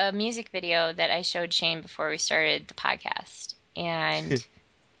a music video that I showed Shane before we started the podcast. And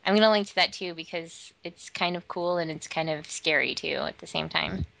I'm going to link to that too because it's kind of cool and it's kind of scary too at the same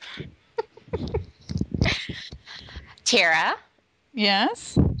time. Tara?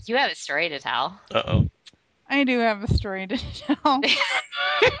 Yes? You have a story to tell. Uh-oh. I do have a story to tell.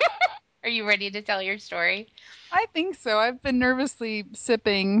 Are you ready to tell your story? I think so. I've been nervously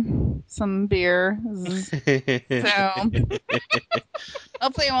sipping some beer. So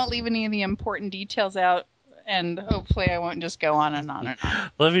hopefully I won't leave any of the important details out, and hopefully I won't just go on and on and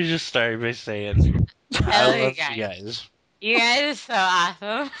on. Let me just start by saying, I love you guys. You guys are so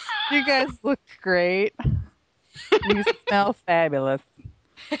awesome. You guys look great. You smell fabulous.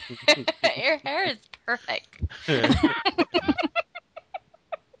 Your hair is perfect.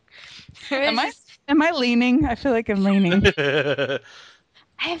 Am I leaning? I feel like I'm leaning.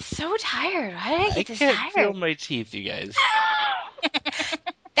 I am so tired. Why did I get this tired? I can't feel my teeth, you guys.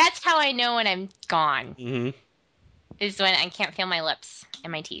 That's how I know when I'm gone. Mm-hmm. Is when I can't feel my lips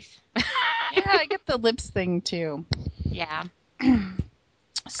and my teeth. Yeah, I get the lips thing too. Yeah.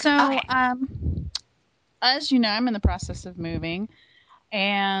 So, Okay. As you know, I'm in the process of moving,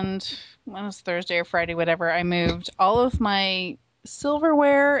 and when it was Thursday or Friday, whatever, I moved all of my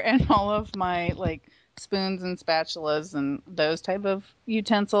silverware and all of my like spoons and spatulas and those type of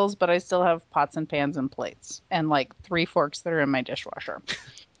utensils, but I still have pots and pans and plates and like 3 forks that are in my dishwasher.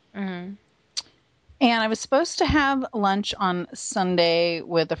 Mm-hmm. And I was supposed to have lunch on Sunday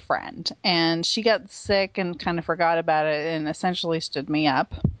with a friend, and she got sick and kind of forgot about it and essentially stood me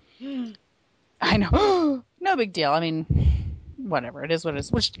up. I know. No big deal. I mean, whatever. It is what it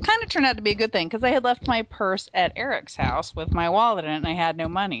is. Which kind of turned out to be a good thing because I had left my purse at Eric's house with my wallet in it and I had no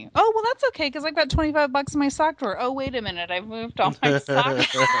money. Oh, well, that's okay because I've got $25 in my sock drawer. Oh, wait a minute. I've moved all my socks.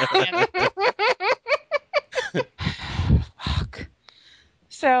 Fuck.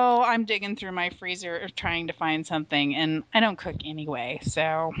 So I'm digging through my freezer trying to find something, and I don't cook anyway,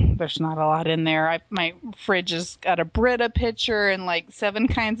 so there's not a lot in there. My fridge has got a Brita pitcher and like 7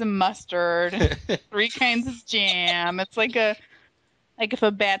 kinds of mustard, 3 kinds of jam. It's like if a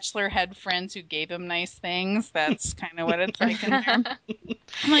bachelor had friends who gave him nice things, that's kind of what it's like in there. I'm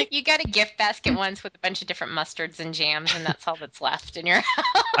like, you got a gift basket once with a bunch of different mustards and jams, and that's all that's left in your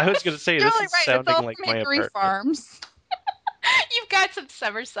house. I was going to say, this is sounding like my apartment. Farms. You've got some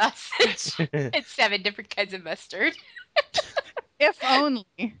summer sausage and 7 different kinds of mustard. If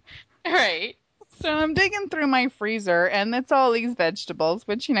only. Right. So I'm digging through my freezer, and it's all these vegetables,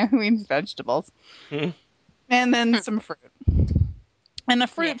 which, you know, who eats vegetables? And then some fruit. And the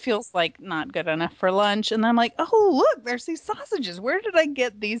fruit feels like not good enough for lunch. And I'm like, oh, look, there's these sausages. Where did I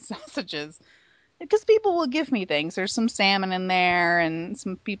get these sausages? because people will give me things. There's some salmon in there, and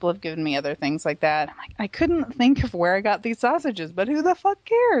some people have given me other things like that. I'm like, I couldn't think of where I got these sausages, but who the fuck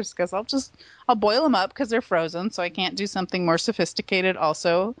cares? Because I'll boil them up because they're frozen, so I can't do something more sophisticated.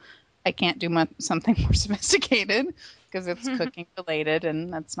 Also, I can't do something more sophisticated because it's cooking related,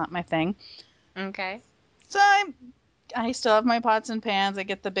 and that's not my thing. Okay. So I still have my pots and pans. I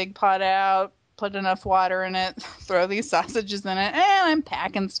get the big pot out, put enough water in it, throw these sausages in it, and I'm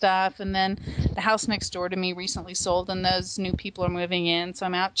packing stuff. And then the house next door to me recently sold, and those new people are moving in, so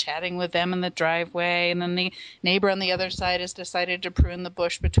I'm out chatting with them in the driveway. And then the neighbor on the other side has decided to prune the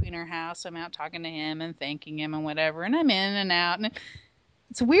bush between her house. So I'm out talking to him and thanking him and whatever. And I'm in and out. And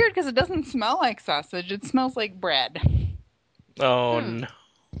it's weird because it doesn't smell like sausage. It smells like bread. Oh no.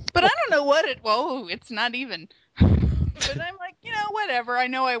 But I don't know what it's not even. But I'm like, whatever. I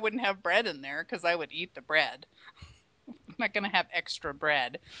know I wouldn't have bread in there because I would eat the bread. I'm not going to have extra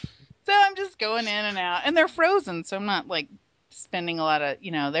bread. So I'm just going in and out. And they're frozen, so I'm not, like, spending a lot of,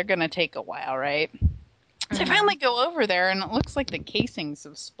 they're going to take a while, right? So I finally go over there, and it looks like the casings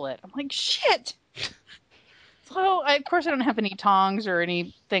have split. I'm like, shit! So, of course, I don't have any tongs or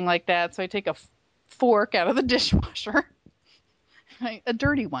anything like that, so I take a fork out of the dishwasher. A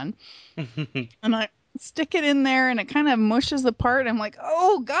dirty one. And I stick it in there and it kind of mushes apart. I'm like,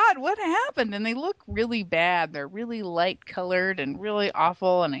 oh God, what happened? And they look really bad. They're really light colored and really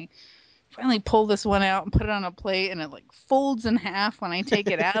awful. And I finally pull this one out and put it on a plate, and it like folds in half when I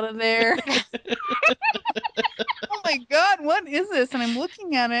take it out of there. Oh my God, what is this? And I'm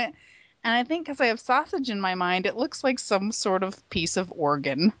looking at it, and I think because I have sausage in my mind, it looks like some sort of piece of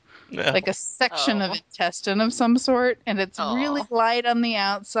organ. No. Like a section of intestine of some sort, and it's really light on the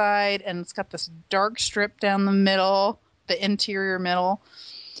outside, and it's got this dark strip down the middle, the interior middle.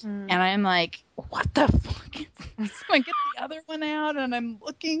 And I'm like, what the fuck is this? So I get the other one out, and I'm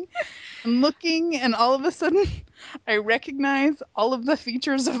looking, and all of a sudden I recognize all of the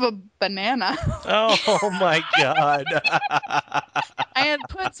features of a banana. Oh my God. I had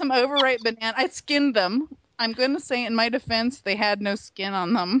put some overripe banana. I skinned them. I'm going to say in my defense, they had no skin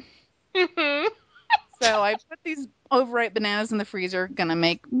on them. So I put these overripe bananas in the freezer. Gonna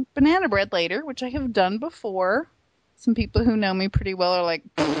make banana bread later, which I have done before. Some people who know me pretty well are like,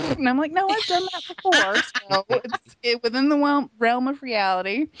 pfft. And I'm like, no, I've done that before. So it's within the realm of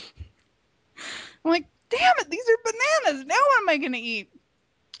reality. I'm like, damn it, these are bananas. Now what am I gonna eat?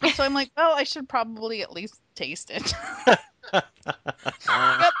 So I'm like, well, I should probably at least taste it. I got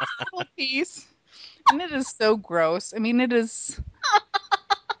this little piece, and it is so gross. I mean, it is.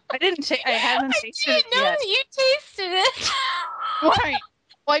 I haven't tasted it yet. I didn't know that you tasted it. Right.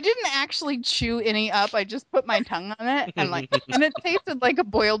 Well, I didn't actually chew any up. I just put my tongue on it, and it tasted like a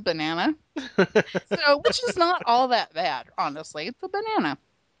boiled banana. So, which is not all that bad, honestly. It's a banana,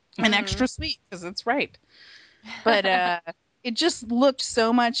 and extra sweet because it's right. But it just looked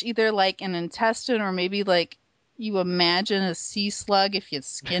so much either like an intestine, or maybe like you imagine a sea slug if you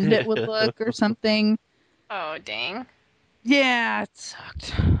skinned it would look, or something. Oh, dang. Yeah, it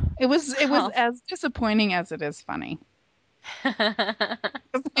sucked. It was as disappointing as it is funny. I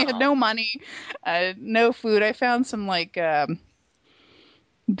had no money, no food. I found some like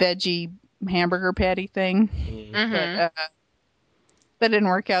veggie hamburger patty thing, but that didn't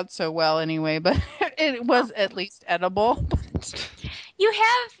work out so well anyway. But it was at least edible. You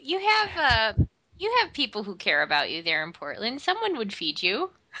have people who care about you there in Portland. Someone would feed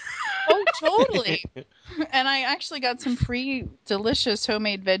you. Oh, totally. And I actually got some free delicious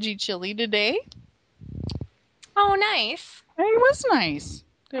homemade veggie chili today. Oh, nice. It was nice.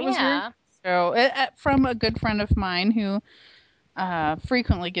 It was Yeah. So from a good friend of mine who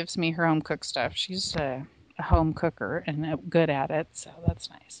frequently gives me her home cooked stuff. She's a home cooker and good at it, so that's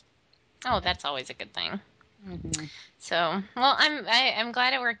nice. Oh, that's always a good thing. Mm-hmm. So, well, I'm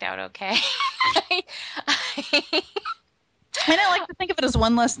glad it worked out okay. I don't like to think of it as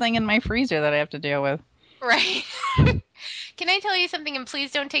one less thing in my freezer that I have to deal with. Right. Can I tell you something? And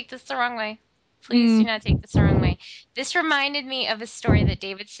please don't take this the wrong way. Please do not take this the wrong way. This reminded me of a story that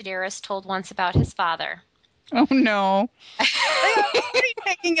David Sedaris told once about his father. Oh, no. I'm already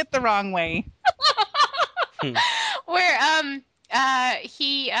taking it the wrong way. Where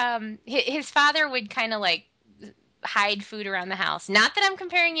his father would kind of like hide food around the house. Not that I'm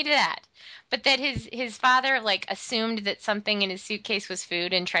comparing you to that, but that his father like assumed that something in his suitcase was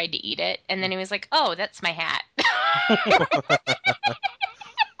food and tried to eat it, and then he was like, "Oh, that's my hat."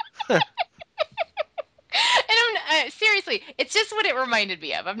 And seriously, it's just what it reminded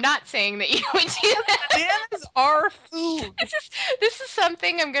me of. I'm not saying that you would do that. Bananas are food. This is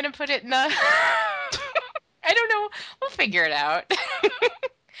something I'm gonna put it in the. I don't know. We'll figure it out.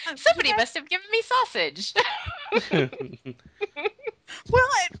 Somebody must have given me sausage. Well,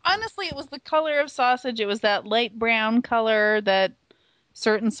 honestly, it was the color of sausage. It was that light brown color that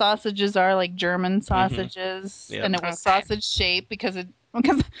certain sausages are, like German sausages, Yep. and it was Okay. sausage shaped because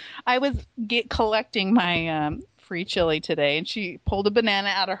I was collecting my free chili today, and she pulled a banana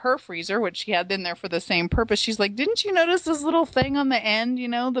out of her freezer, which she had been there for the same purpose. She's like, "Didn't you notice this little thing on the end? You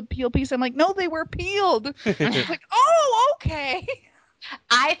know, the peel piece." I'm like, "No, they were peeled." She's like, "Oh, okay."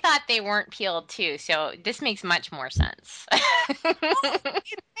 I thought they weren't peeled too, so this makes much more sense.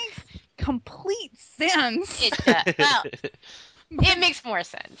 It makes complete sense. Well, it makes more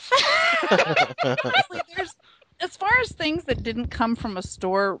sense. Honestly, there's, as far as things that didn't come from a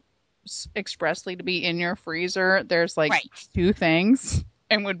store expressly to be in your freezer, there's like Right. two things,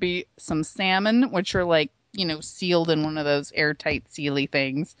 and would be some salmon, which are like, sealed in one of those airtight sealy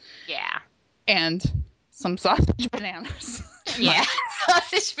things, Yeah. and some sausage bananas. Yeah.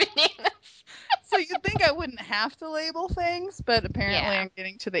 Sausage bananas. So you'd think I wouldn't have to label things, but apparently Yeah. I'm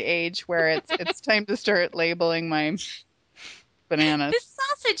getting to the age where it's time to start labeling my bananas. This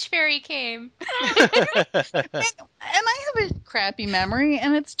sausage fairy came. And I have a crappy memory,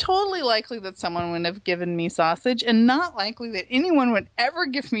 and it's totally likely that someone would have given me sausage, and not likely that anyone would ever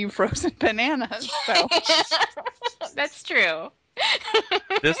give me frozen bananas. So That's true.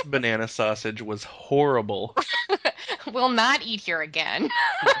 This banana sausage was horrible. Will not eat here again.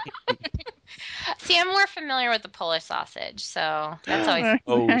 See, I'm more familiar with the Polish sausage, so that's always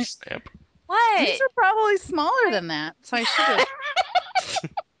Oh, snap. what? These are probably smaller than that, so I should have.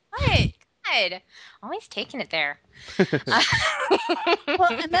 What? God, always taking it there.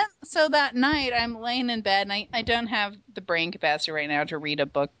 Well, and then so that night I'm laying in bed, and I don't have the brain capacity right now to read a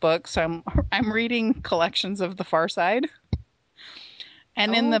book, so I'm reading collections of The Far Side,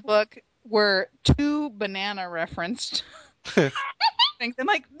 and in the book were two banana referenced things. I'm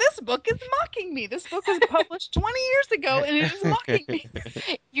like, this book is mocking me. This book was published 20 years ago, and it is mocking me.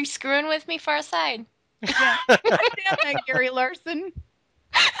 You're screwing with me, Far Side. Yeah. Damn that, Gary Larson.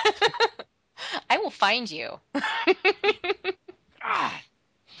 I will find you. God.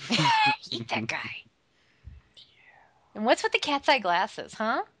 Eat that guy. And what's with the cat's eye glasses,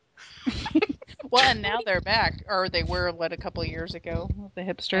 huh? Well, and now they're back, or they were a couple of years ago with the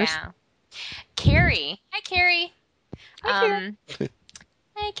hipsters. Yeah. Carrie. Hi, Carrie. Hi, Carrie.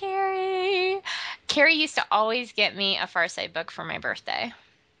 Hi, Carrie. Carrie used to always get me a Far Side book for my birthday.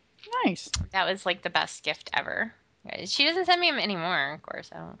 Nice. That was like the best gift ever. She doesn't send me them anymore, of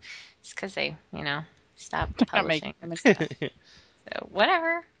course. It's because they, stopped Not publishing. making them stuff. So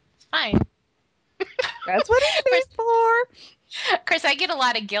whatever. It's fine. That's what it's for. Of course, I get a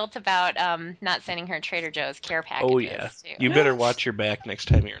lot of guilt about not sending her Trader Joe's care packages. Oh, yeah. Too. You better watch your back next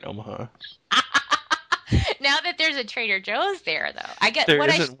time you're in Omaha. Now that there's a Trader Joe's there, though, I get There what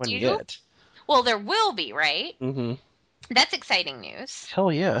isn't I one do. yet. Well, there will be, right? Mm-hmm. That's exciting news.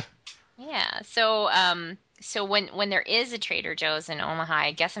 Hell yeah. Yeah. So, so when there is a Trader Joe's in Omaha,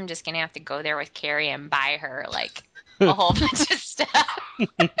 I guess I'm just gonna have to go there with Carrie and buy her like a whole bunch of stuff.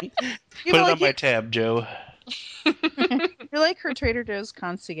 Put it on my tab, Joe. You're like her Trader Joe's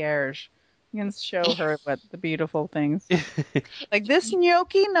concierge. You can show her what the beautiful things. Like, this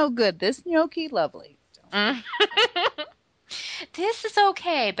gnocchi, no good. This gnocchi, lovely. This is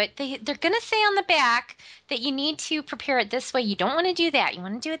okay, but they're going to say on the back that you need to prepare it this way. You don't want to do that. You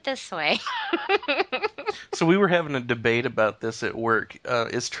want to do it this way. So we were having a debate about this at work.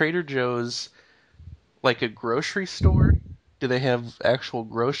 Is Trader Joe's like a grocery store? Do they have actual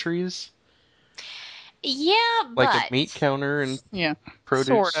groceries? Yeah, Like but a meat counter and Yeah, produce?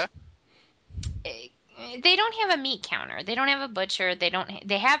 sorta. they don't have a meat counter. They don't have a butcher. They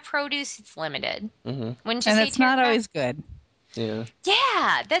have produce. It's limited. Mm-hmm. Wouldn't you And say, it's not Tara? always good. Yeah.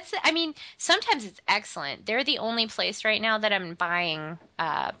 Yeah, sometimes it's excellent. They're the only place right now that I'm buying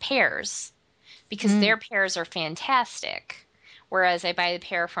pears because their pears are fantastic. Whereas I buy the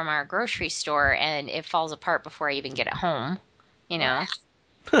pear from our grocery store and it falls apart before I even get it home. Yeah.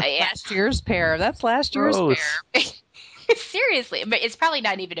 Last year's pear. That's last year's Gross. pear. Seriously, but it's probably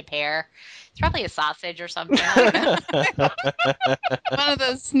not even a pear. It's probably a sausage or something. I don't know. One of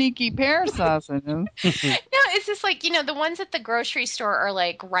those sneaky pear sausages. No, it's just like, the ones at the grocery store are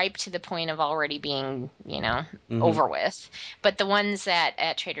like ripe to the point of already being, over with. But the ones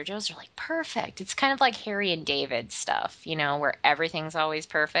at Trader Joe's are like perfect. It's kind of like Harry and David stuff, where everything's always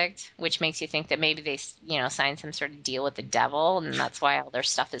perfect, which makes you think that maybe they, signed some sort of deal with the devil and that's why all their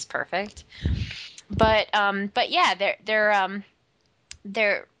stuff is perfect. But yeah,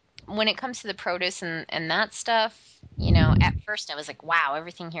 they're when it comes to the produce and that stuff, at first I was like, wow,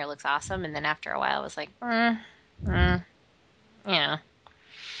 everything here looks awesome. And then after a while I was like, yeah.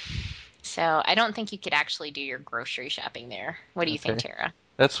 So I don't think you could actually do your grocery shopping there. What do you think, Okay. Tara?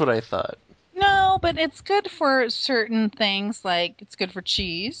 That's what I thought. No, but it's good for certain things, like it's good for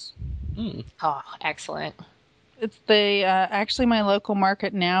cheese. Mm. Oh, excellent. It's the actually my local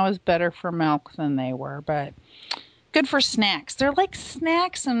market now is better for milk than they were, but good for snacks. They're like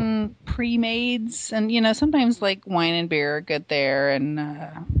snacks and pre-mades, and sometimes like wine and beer are good there, and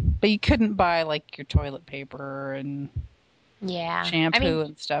but you couldn't buy like your toilet paper and Yeah. I shampoo mean,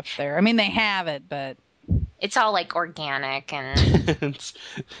 and stuff there. I mean, they have it, but it's all like organic and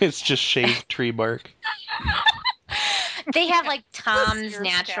it's just shaved tree bark. they have like Tom's Sears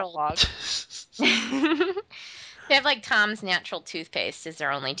natural catalog. They have like Tom's natural toothpaste is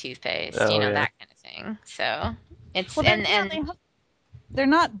their only toothpaste, Oh, yeah. that kind of thing. So it's Well, they're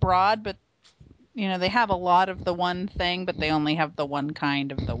not broad, but they have a lot of the one thing, but they only have the one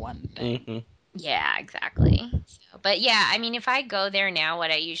kind of the one thing. Hmm. yeah, exactly. So, but yeah, I mean, if I go there now,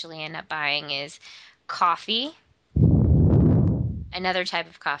 what I usually end up buying is coffee, another type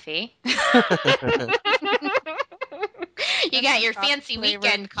of coffee. You got your fancy Flavored.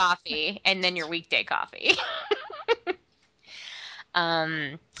 weekend coffee and then your weekday coffee.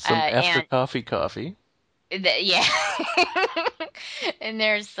 Some And after coffee. yeah. And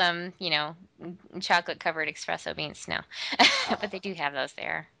there's some, chocolate covered espresso beans now. But they do have those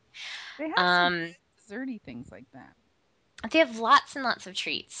there. They have some Um, desserty things like that. they have lots and lots of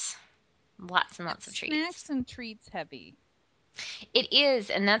treats. Lots and lots of treats. Snacks and treats heavy. It is,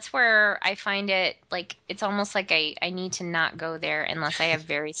 and that's where I find it like it's almost like I need to not go there unless I have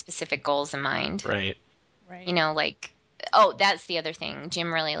very specific goals in mind. Right. Right. Like, oh, that's the other thing.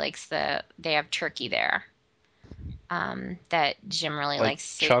 Jim really likes they have turkey there. That Jim really Like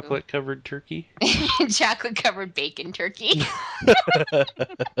likes to chocolate covered turkey. chocolate covered bacon turkey.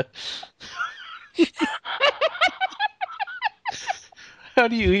 How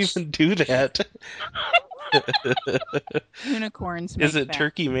do you even do that? Unicorns. Is make it that.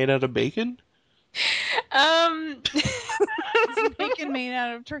 turkey made out of bacon? It's bacon made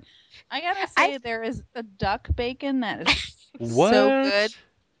out of turkey. I gotta say, there is a duck bacon that is What? so good.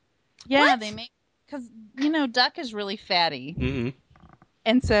 Yeah, What? they make because duck is really fatty, Hmm.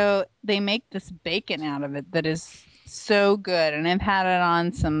 and so they make this bacon out of it that is so good. And I've had it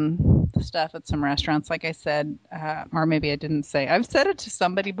on some stuff at some restaurants, like I said, or maybe I didn't say. I've said it to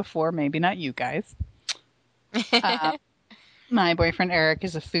somebody before, maybe not you guys. My boyfriend Eric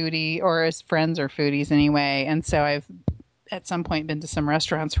is a foodie, or his friends are foodies anyway, and so I've at some point been to some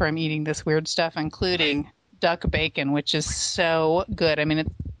restaurants where I'm eating this weird stuff, including duck bacon, which is so good. I mean, it's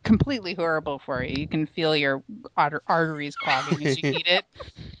completely horrible for you. You can feel your arteries clogging as you eat it.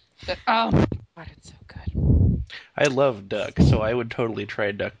 But oh my god, it's so good. I love duck, so I would totally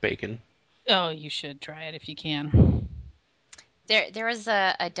try duck bacon. Oh, you should try it if you can. There was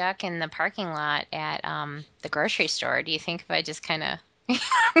a duck in the parking lot at the grocery store. Do you think if I just kind of Hey,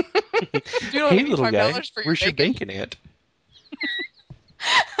 little guy, where's your bacon at?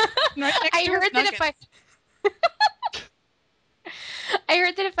 I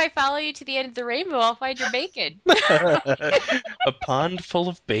heard that if I follow you to the end of the rainbow, I'll find your bacon. A pond full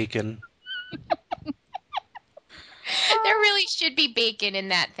of bacon. There really should be bacon in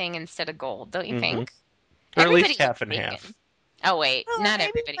that thing instead of gold, don't you think? Or at Everybody least half loves and bacon. half. Oh wait, Well, not maybe,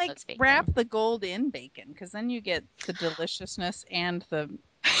 everybody like, loves bacon. wrap the gold in bacon, because then you get the deliciousness and the.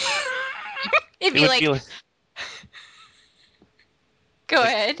 It'd It be would like, be like, go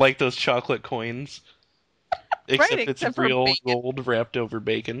ahead. like those chocolate coins. Except it's except for real bacon. gold wrapped over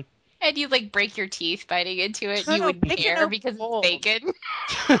bacon. And you like break your teeth biting into it. No, You no, wouldn't bacon care over because gold. it's bacon.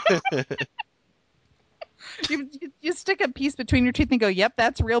 You stick a piece between your teeth and go, "Yep,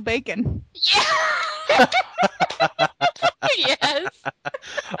 that's real bacon." Yeah. Yes.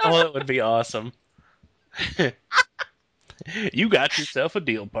 Oh, that would be awesome. You got yourself a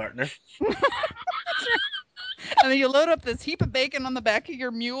deal, partner. And then you load up this heap of bacon on the back of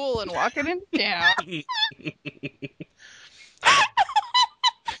your mule and walk it into town.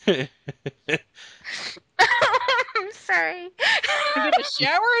 I'm sorry. You get a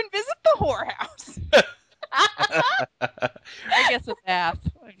shower and visit the whorehouse. I guess a bath.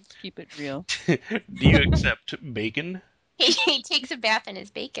 I just keep it real. Do you accept bacon? He takes a bath in his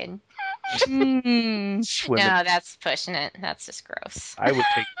bacon. Mm. Swimming. No, that's pushing it. That's just gross. I would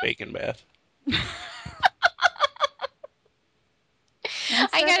take a bacon bath.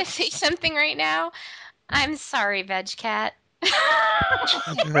 I gotta say something right now. I'm sorry, Veg Cat. I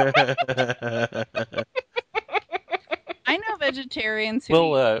know vegetarians who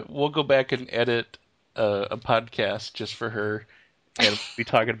We'll go back and edit a podcast just for her, and be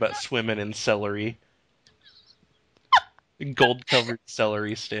talking about swimming in celery. Gold-covered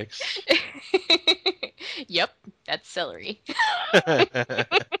celery sticks. Yep, that's celery.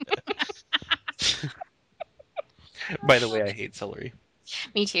 By the way, I hate celery.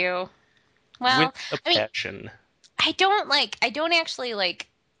 Me too. Well, With a I mean, passion. I don't actually like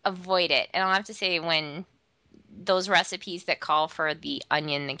avoid it. And I'll have to say when those recipes that call for the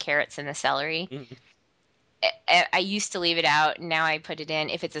onion, the carrots, and the celery, Mhm. I used to leave it out. And now I put it in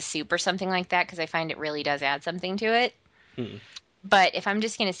if it's a soup or something like that because I find it really does add something to it. Hmm. But if I'm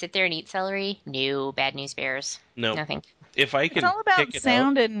just going to sit there and eat celery, no, bad news bears. No. Nothing. If I It's can all about pick it out,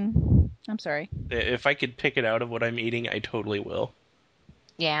 sound and. I'm sorry. if I could pick it out of what I'm eating, I totally will.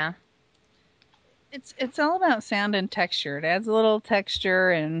 Yeah. It's all about sound and texture. It adds a little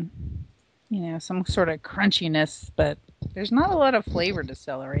texture and some sort of crunchiness, but there's not a lot of flavor to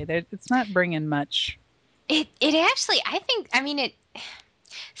celery. It's not bringing much. It actually, I mean, it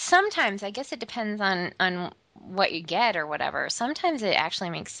sometimes, I guess it depends on what you get or whatever. Sometimes it actually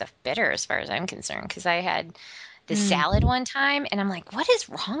makes stuff bitter as far as I'm concerned because I had the salad one time and I'm like, what is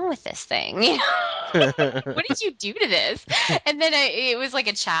wrong with this thing? You know? What did you do to this? And then it was like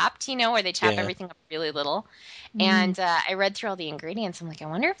a chopped, where they chop Yeah. everything up really little. And I read through all the ingredients. I'm like, I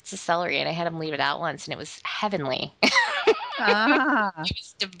wonder if it's a celery. And I had them leave it out once and it was heavenly. Ah. It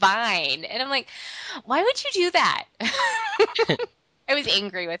was divine. And I'm like, why would you do that? I was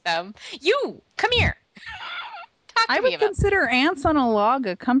angry with them. You, come here. Talk to I me would about consider ants on a log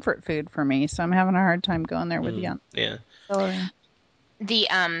a comfort food for me, so I'm having a hard time going there with you on Yeah. celery. the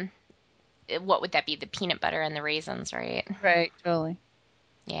what would that be? The peanut butter and the raisins, right? Right, totally.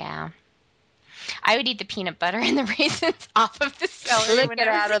 Yeah. I would eat the peanut butter and the raisins off of the celery. Get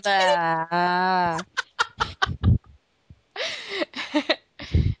out of there.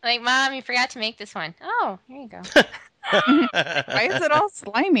 Like, Mom, you forgot to make this one. Oh, here you go. Why is it all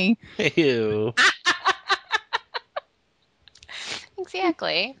slimy? Ew.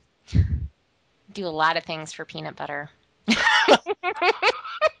 Exactly. Do a lot of things for peanut butter.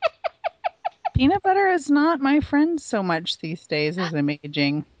 Peanut butter is not my friend so much these days as I'm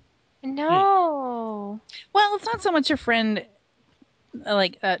aging. No. Well, it's not so much a friend,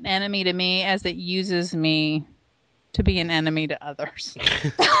 like an enemy to me, as it uses me to be an enemy to others.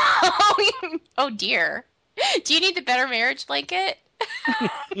 Oh dear. Do you need the better marriage blanket?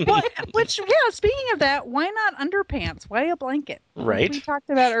 Speaking of that, why not underpants? Why a blanket? Right. Like we talked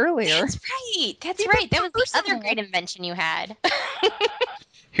about earlier. That's right. That's right. That was the other great invention you had.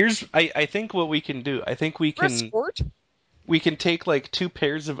 I think what we can do, I think we For a can sport? we can take like 2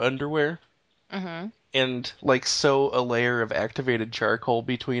 pairs of underwear Mm-hmm. and like sew a layer of activated charcoal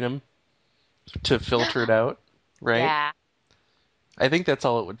between them to filter it out, right? Yeah. I think that's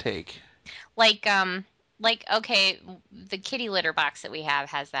all it would take. Like okay, the kitty litter box that we have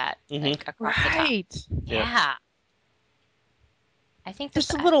has that like across the top. Right. Yeah. I think Just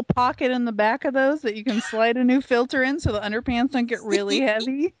a that's little pocket in the back of those that you can slide a new filter in so the underpants don't get really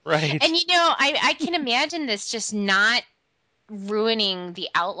heavy. Right. And I can imagine this just not ruining the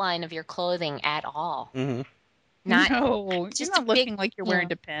outline of your clothing at all. Mm-hmm. Not No, just you're a not looking big- like you're wearing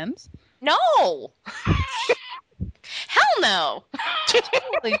Depends. No. Hell no.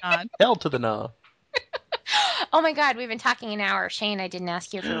 Totally not. Hell to the no. Oh my God, we've been talking an hour. Shane, I didn't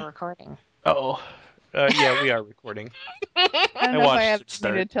ask you if we were recording. Oh. Yeah, we are recording. I don't know if watched I have it to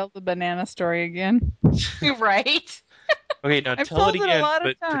start. tell the banana story again. Right? Okay, now I've tell it told it a again, lot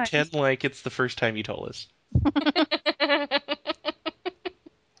of but times. pretend like it's the first time you told us.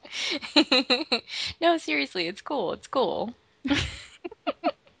 No, seriously, it's cool. It's cool.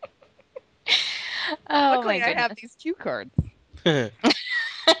 Oh Luckily, my I have goodness. these cue cards. And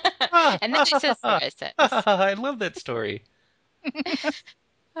then it says what it says. I love that story.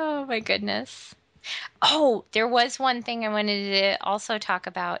 Oh my goodness. Oh, there was one thing I wanted to also talk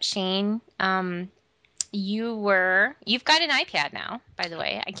about, Shane. You've got an iPad now, by the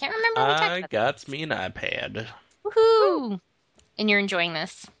way. I can't remember what we talked I about. got me an iPad. Woohoo! And you're enjoying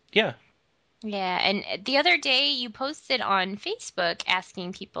this. Yeah. Yeah, and the other day you posted on Facebook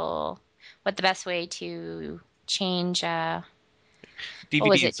asking people what the best way to change What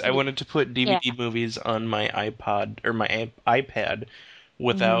was it? DVDs. I wanted to put DVD movies on my iPod or my iPad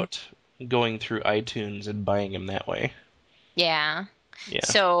without going through iTunes and buying them that way. Yeah. Yeah.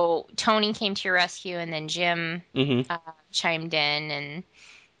 So Tony came to your rescue, and then Jim Mm-hmm. chimed in, and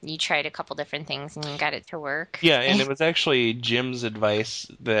you tried a couple different things, and you got it to work. Yeah, and it was actually Jim's advice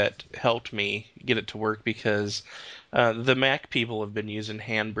that helped me get it to work because the Mac people have been using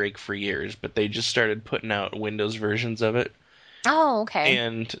Handbrake for years, but they just started putting out Windows versions of it. Oh, okay.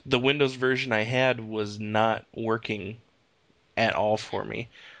 And the Windows version I had was not working at all for me.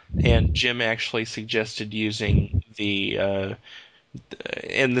 And Jim actually suggested using and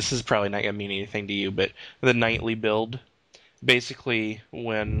this is probably not going to mean anything to you, but the nightly build, basically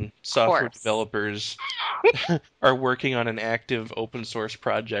when software course. developers are working on an active open source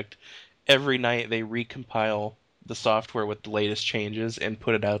project, every night they recompile the software with the latest changes and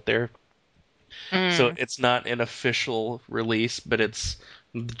put it out there. So Mm, it's not an official release, but it's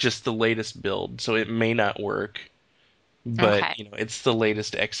just the latest build. So it may not work, but okay. it's the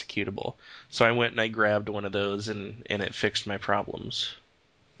latest executable. So I went and I grabbed one of those and it fixed my problems.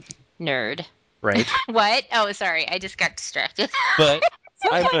 Nerd. Right? What? Oh, sorry. I just got distracted. But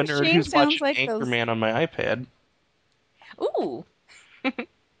I'm a Sometimes nerd Shane who's sounds watching like those. Anchorman on my iPad. Ooh.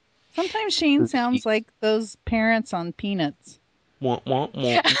 Sometimes Shane sounds like those parents on Peanuts. Wah, wah,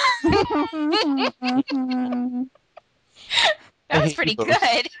 wah. That was pretty Those.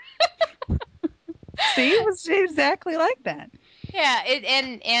 good. See, it was exactly like that. Yeah,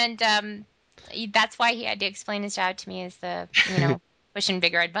 that's why he had to explain his job to me as the, pushing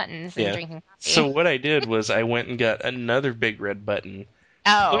big red buttons and Yeah. drinking coffee. So what I did was I went and got another big red button,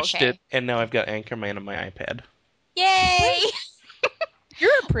 Oh, pushed okay. it, and now I've got Anchorman on my iPad. Yay! You're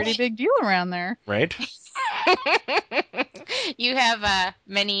a pretty big deal around there. Right? You have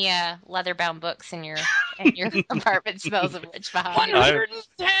many leather-bound books in your apartment. Smells of rich behind.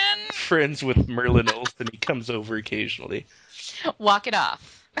 110. Friends with Merlin Olsen. He comes over occasionally. Walk it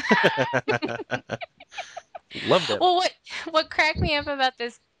off. Love that. Well, what cracked me up about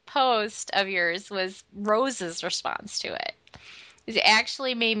this post of yours was Rose's response to it. It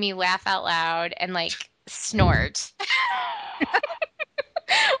actually made me laugh out loud and snort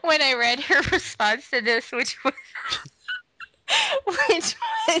when I read her response to this, which was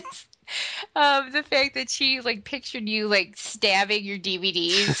the fact that she pictured you stabbing your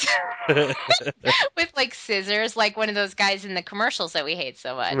DVDs with scissors, like one of those guys in the commercials that we hate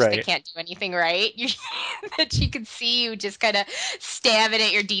so much. They Right. can't do anything right. That she could see you just kind of stabbing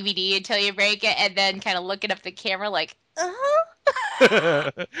at your DVD until you break it, and then kind of looking up the camera like,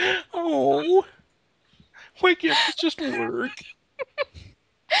 Oh, why can't this just work?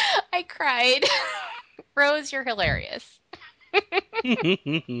 I cried. Rose, you're hilarious. I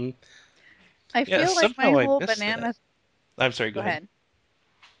Yeah, feel like my somehow I whole missed banana. that. I'm sorry, go Go ahead. ahead.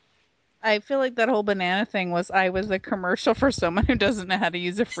 I feel like that whole banana thing was I was a commercial for someone who doesn't know how to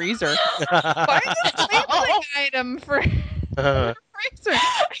use a freezer. Find a sampling item for a freezer.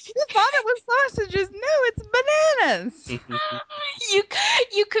 You thought it was sausages. No, it's bananas.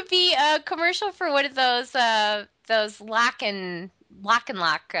 You could be a commercial for one of those lock and lock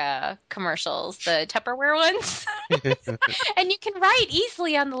commercials, the Tupperware ones, and you can write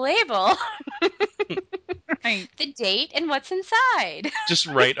easily on the label Right. the date and what's inside. Just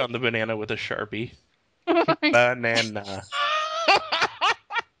write on the banana with a Sharpie. Right. Banana.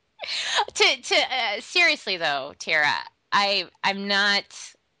 Seriously though, Tara, I'm not.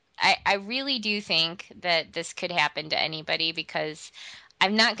 I really do think that this could happen to anybody because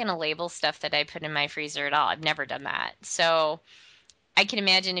I'm not going to label stuff that I put in my freezer at all. I've never done that. So I can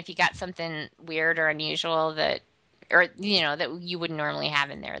imagine if you got something weird or unusual that you wouldn't normally have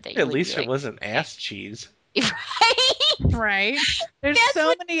in there that you At would least be it wasn't ass cheese. right? Right. There's That's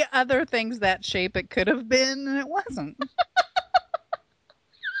so many other things that shape it could have been, and it wasn't.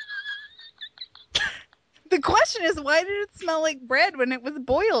 The question is, why did it smell like bread when it was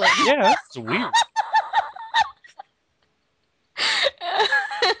boiling? Yeah, that's weird.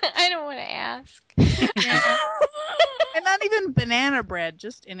 I don't want to ask. Yeah. And not even banana bread,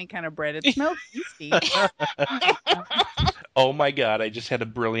 just any kind of bread. It smells yeasty. Oh my god, I just had a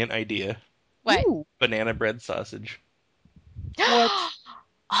brilliant idea. What? Ooh, Banana bread sausage. What?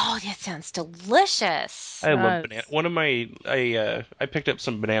 Oh, that sounds delicious. I love Does. banana. One of my I picked up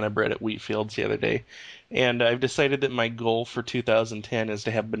some banana bread at Wheatfields the other day, and I've decided that my goal for 2010 is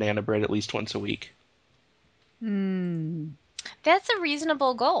to have banana bread at least once a week. That's a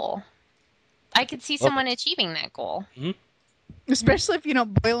reasonable goal. I could see someone achieving that goal. Especially if you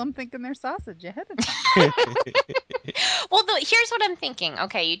don't boil them thinking they're sausage ahead of time. Well, here's what I'm thinking.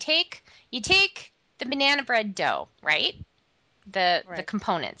 Okay, you take the banana bread dough, right? The Right.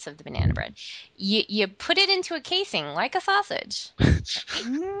 components of the banana bread. You put it into a casing like a sausage.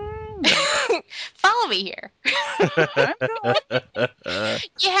 Follow me here. I'm going.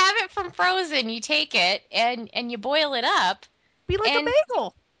 You have it from frozen. You take it and you boil it up. Be like And- a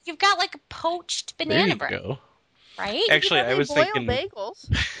bagel. You've got like a poached There banana you bread, go. right? Actually, I They was boil thinking bagels.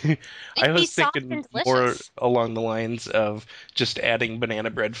 I It'd be was soft thinking and more delicious. along the lines of just adding banana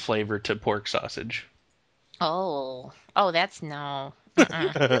bread flavor to pork sausage. Oh, that's no.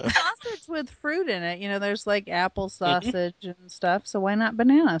 Sausage with fruit in it. You know, there's like apple sausage and stuff. So why not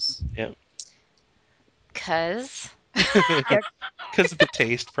bananas? 'Cause Because of the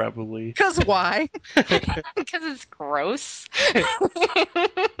taste, probably. Because why? it's gross.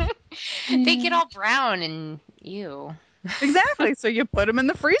 They get all brown and ew. Exactly. So you put them in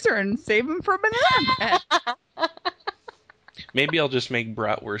the freezer and save them for banana bread. Maybe I'll just make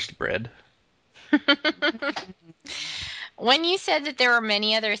bratwurst bread. When you said that there were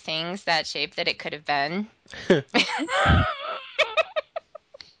many other things that shape that it could have been,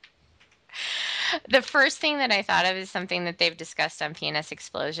 the first thing that I thought of is something that they've discussed on PNS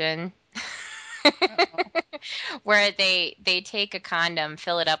Explosion, where they take a condom,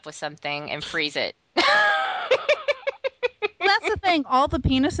 fill it up with something, and freeze it. That's the thing. All the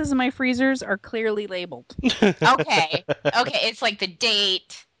penises in my freezers are clearly labeled. Okay, it's like the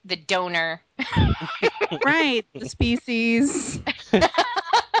date, the donor. Right. The species,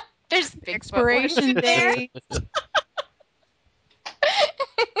 There's Bigfoot expiration words there. date,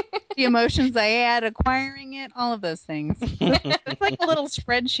 the emotions I add acquiring it, all of those things. It's like a little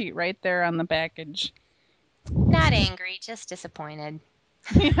spreadsheet right there on the package. Not angry, just disappointed.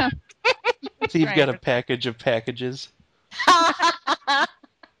 Yeah. So you've Right. got a package of packages.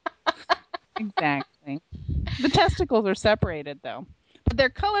 Exactly. The testicles are separated though, but they're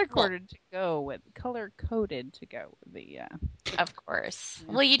color coded to go with the. Of course.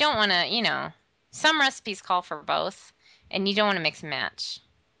 Well, you don't want to, some recipes call for both, and you don't want to mix and match.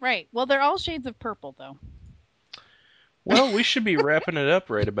 Right. Well, they're all shades of purple though. Well, we should be wrapping it up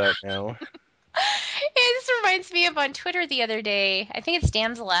right about now. This reminds me of on Twitter the other day. I think it's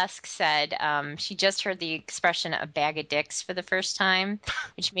Damselesk said she just heard the expression "a bag of dicks" for the first time,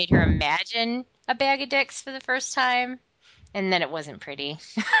 which made her imagine a bag of dicks for the first time, and then it wasn't pretty.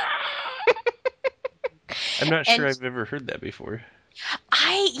 I'm not sure And- I've ever heard that before.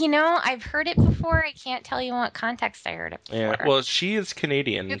 I've heard it before. I can't tell you in what context I heard it before. Yeah. Well, she is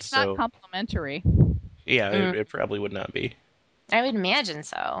Canadian, It's so not complimentary. yeah, it probably would not be. I would imagine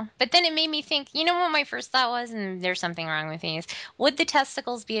so. But then it made me think, you know what my first thought was, and there's something wrong with me, is would the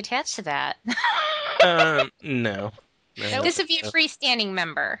testicles be attached to that? No. This would be a freestanding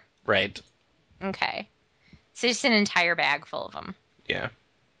member. Right. Okay. So just an entire bag full of them. Yeah.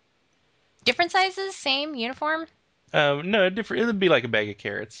 Different sizes? Same? Uniform? No, different. It would be like a bag of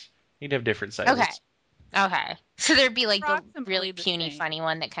carrots. You'd have different sizes. Okay. So there'd be like the Approximately really the puny, same. funny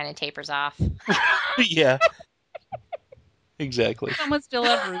one that kind of tapers off. Yeah. Exactly. Some would still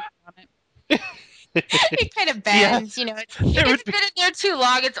have roots on it. It kind of bends, It's been in there too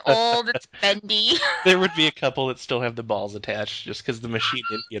long. It's old. It's bendy. There would be a couple that still have the balls attached, just because the machine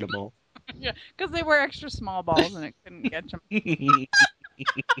didn't get them all. Yeah, because they were extra small balls and it couldn't catch them.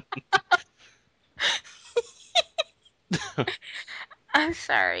 I'm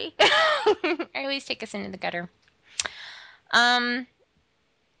sorry. I always take us into the gutter.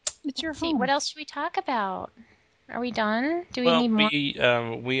 It's your Let's see, home. what else should we talk about? Are we done? Do we need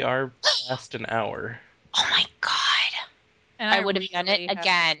more? We are past an hour. Oh my god. And I would have done it really have-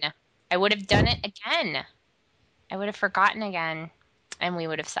 again. I would have done it again. I would have forgotten again. And we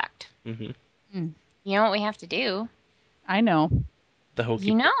would have sucked. Mm-hmm. You know what we have to do? I know. The hokey.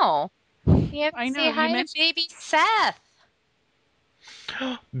 You know. We have to I know, say you hi to mentioned- baby Seth.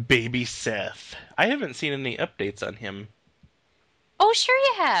 Baby Seth. I haven't seen any updates on him. Oh, sure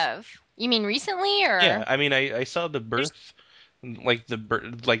you have. You mean recently or? Yeah, I mean, I saw the birth, like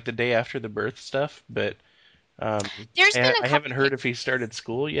the day after the birth stuff, but There's been a I couple haven't heard if he started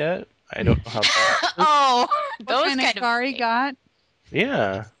school yet. I don't know how. That Oh, What those kind of kind scar he got?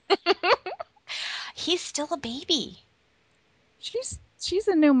 Yeah. He's still a baby. She's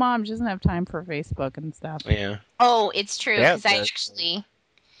a new mom. She doesn't have time for Facebook and stuff. Yeah. Oh, it's true Yeah, because I that's-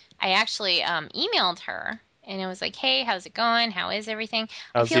 actually emailed her and it was like, "Hey, how's it going? How is everything?"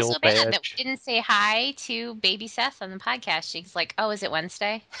 How's I the feel so old bad that badge? we didn't say hi to baby Seth on the podcast. She's like, "Oh, is it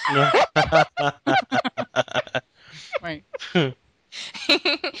Wednesday?" Right.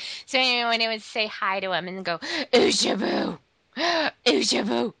 So anyway, when it would say hi to him and then go, "Ooja-boo,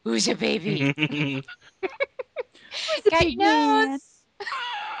 ooja-boo, who's a baby?" Got your nose.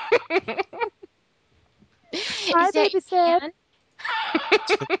 Hi, Is that baby your Seth. hand?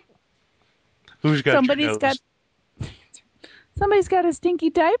 Who's got Somebody's your got nose? Somebody's got a stinky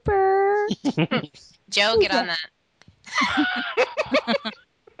diaper. Joe, get on that.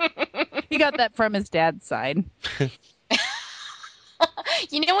 He got that from his dad's side.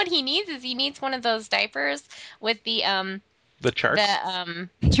 You know what he needs is he needs one of those diapers with the The chart.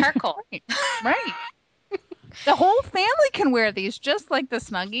 charcoal. Right. The whole family can wear these just like the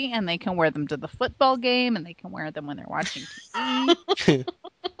Snuggie, and they can wear them to the football game, and they can wear them when they're watching TV.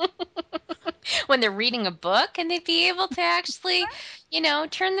 When they're reading a book and they'd be able to actually,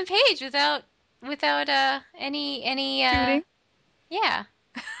 turn the page without without any Tooting? yeah.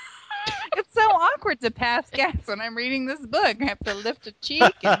 It's so awkward to pass gas when I'm reading this book. I have to lift a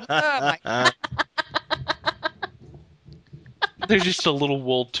cheek. And, oh my God. There's just a little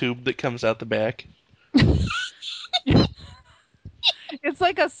wool tube that comes out the back. It's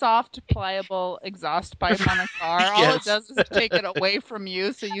like a soft, pliable exhaust pipe on a car. All Yes. it does is take it away from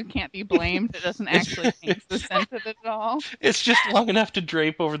you so you can't be blamed. It doesn't actually change the scent of it at all. It's just long enough to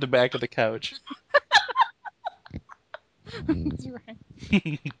drape over the back of the couch. That's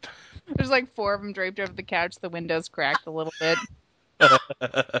right. There's like 4 of them draped over the couch. The window's cracked a little bit.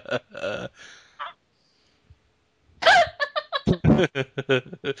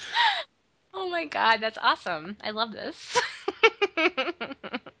 Oh my God, that's awesome. I love this.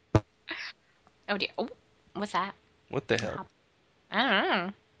 Oh dear. Oh, what's that? What the hell?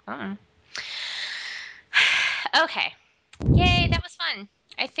 I don't know. Okay. Yay, that was fun.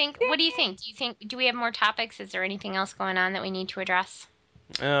 I think. What do you think? Do we have more topics? Is there anything else going on that we need to address?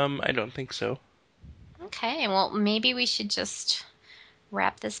 I don't think so. Okay. Well, maybe we should just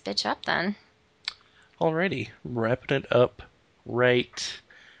wrap this bitch up then. Alrighty, wrapping it up right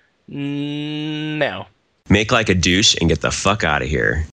now. Make like a douche and get the fuck out of here.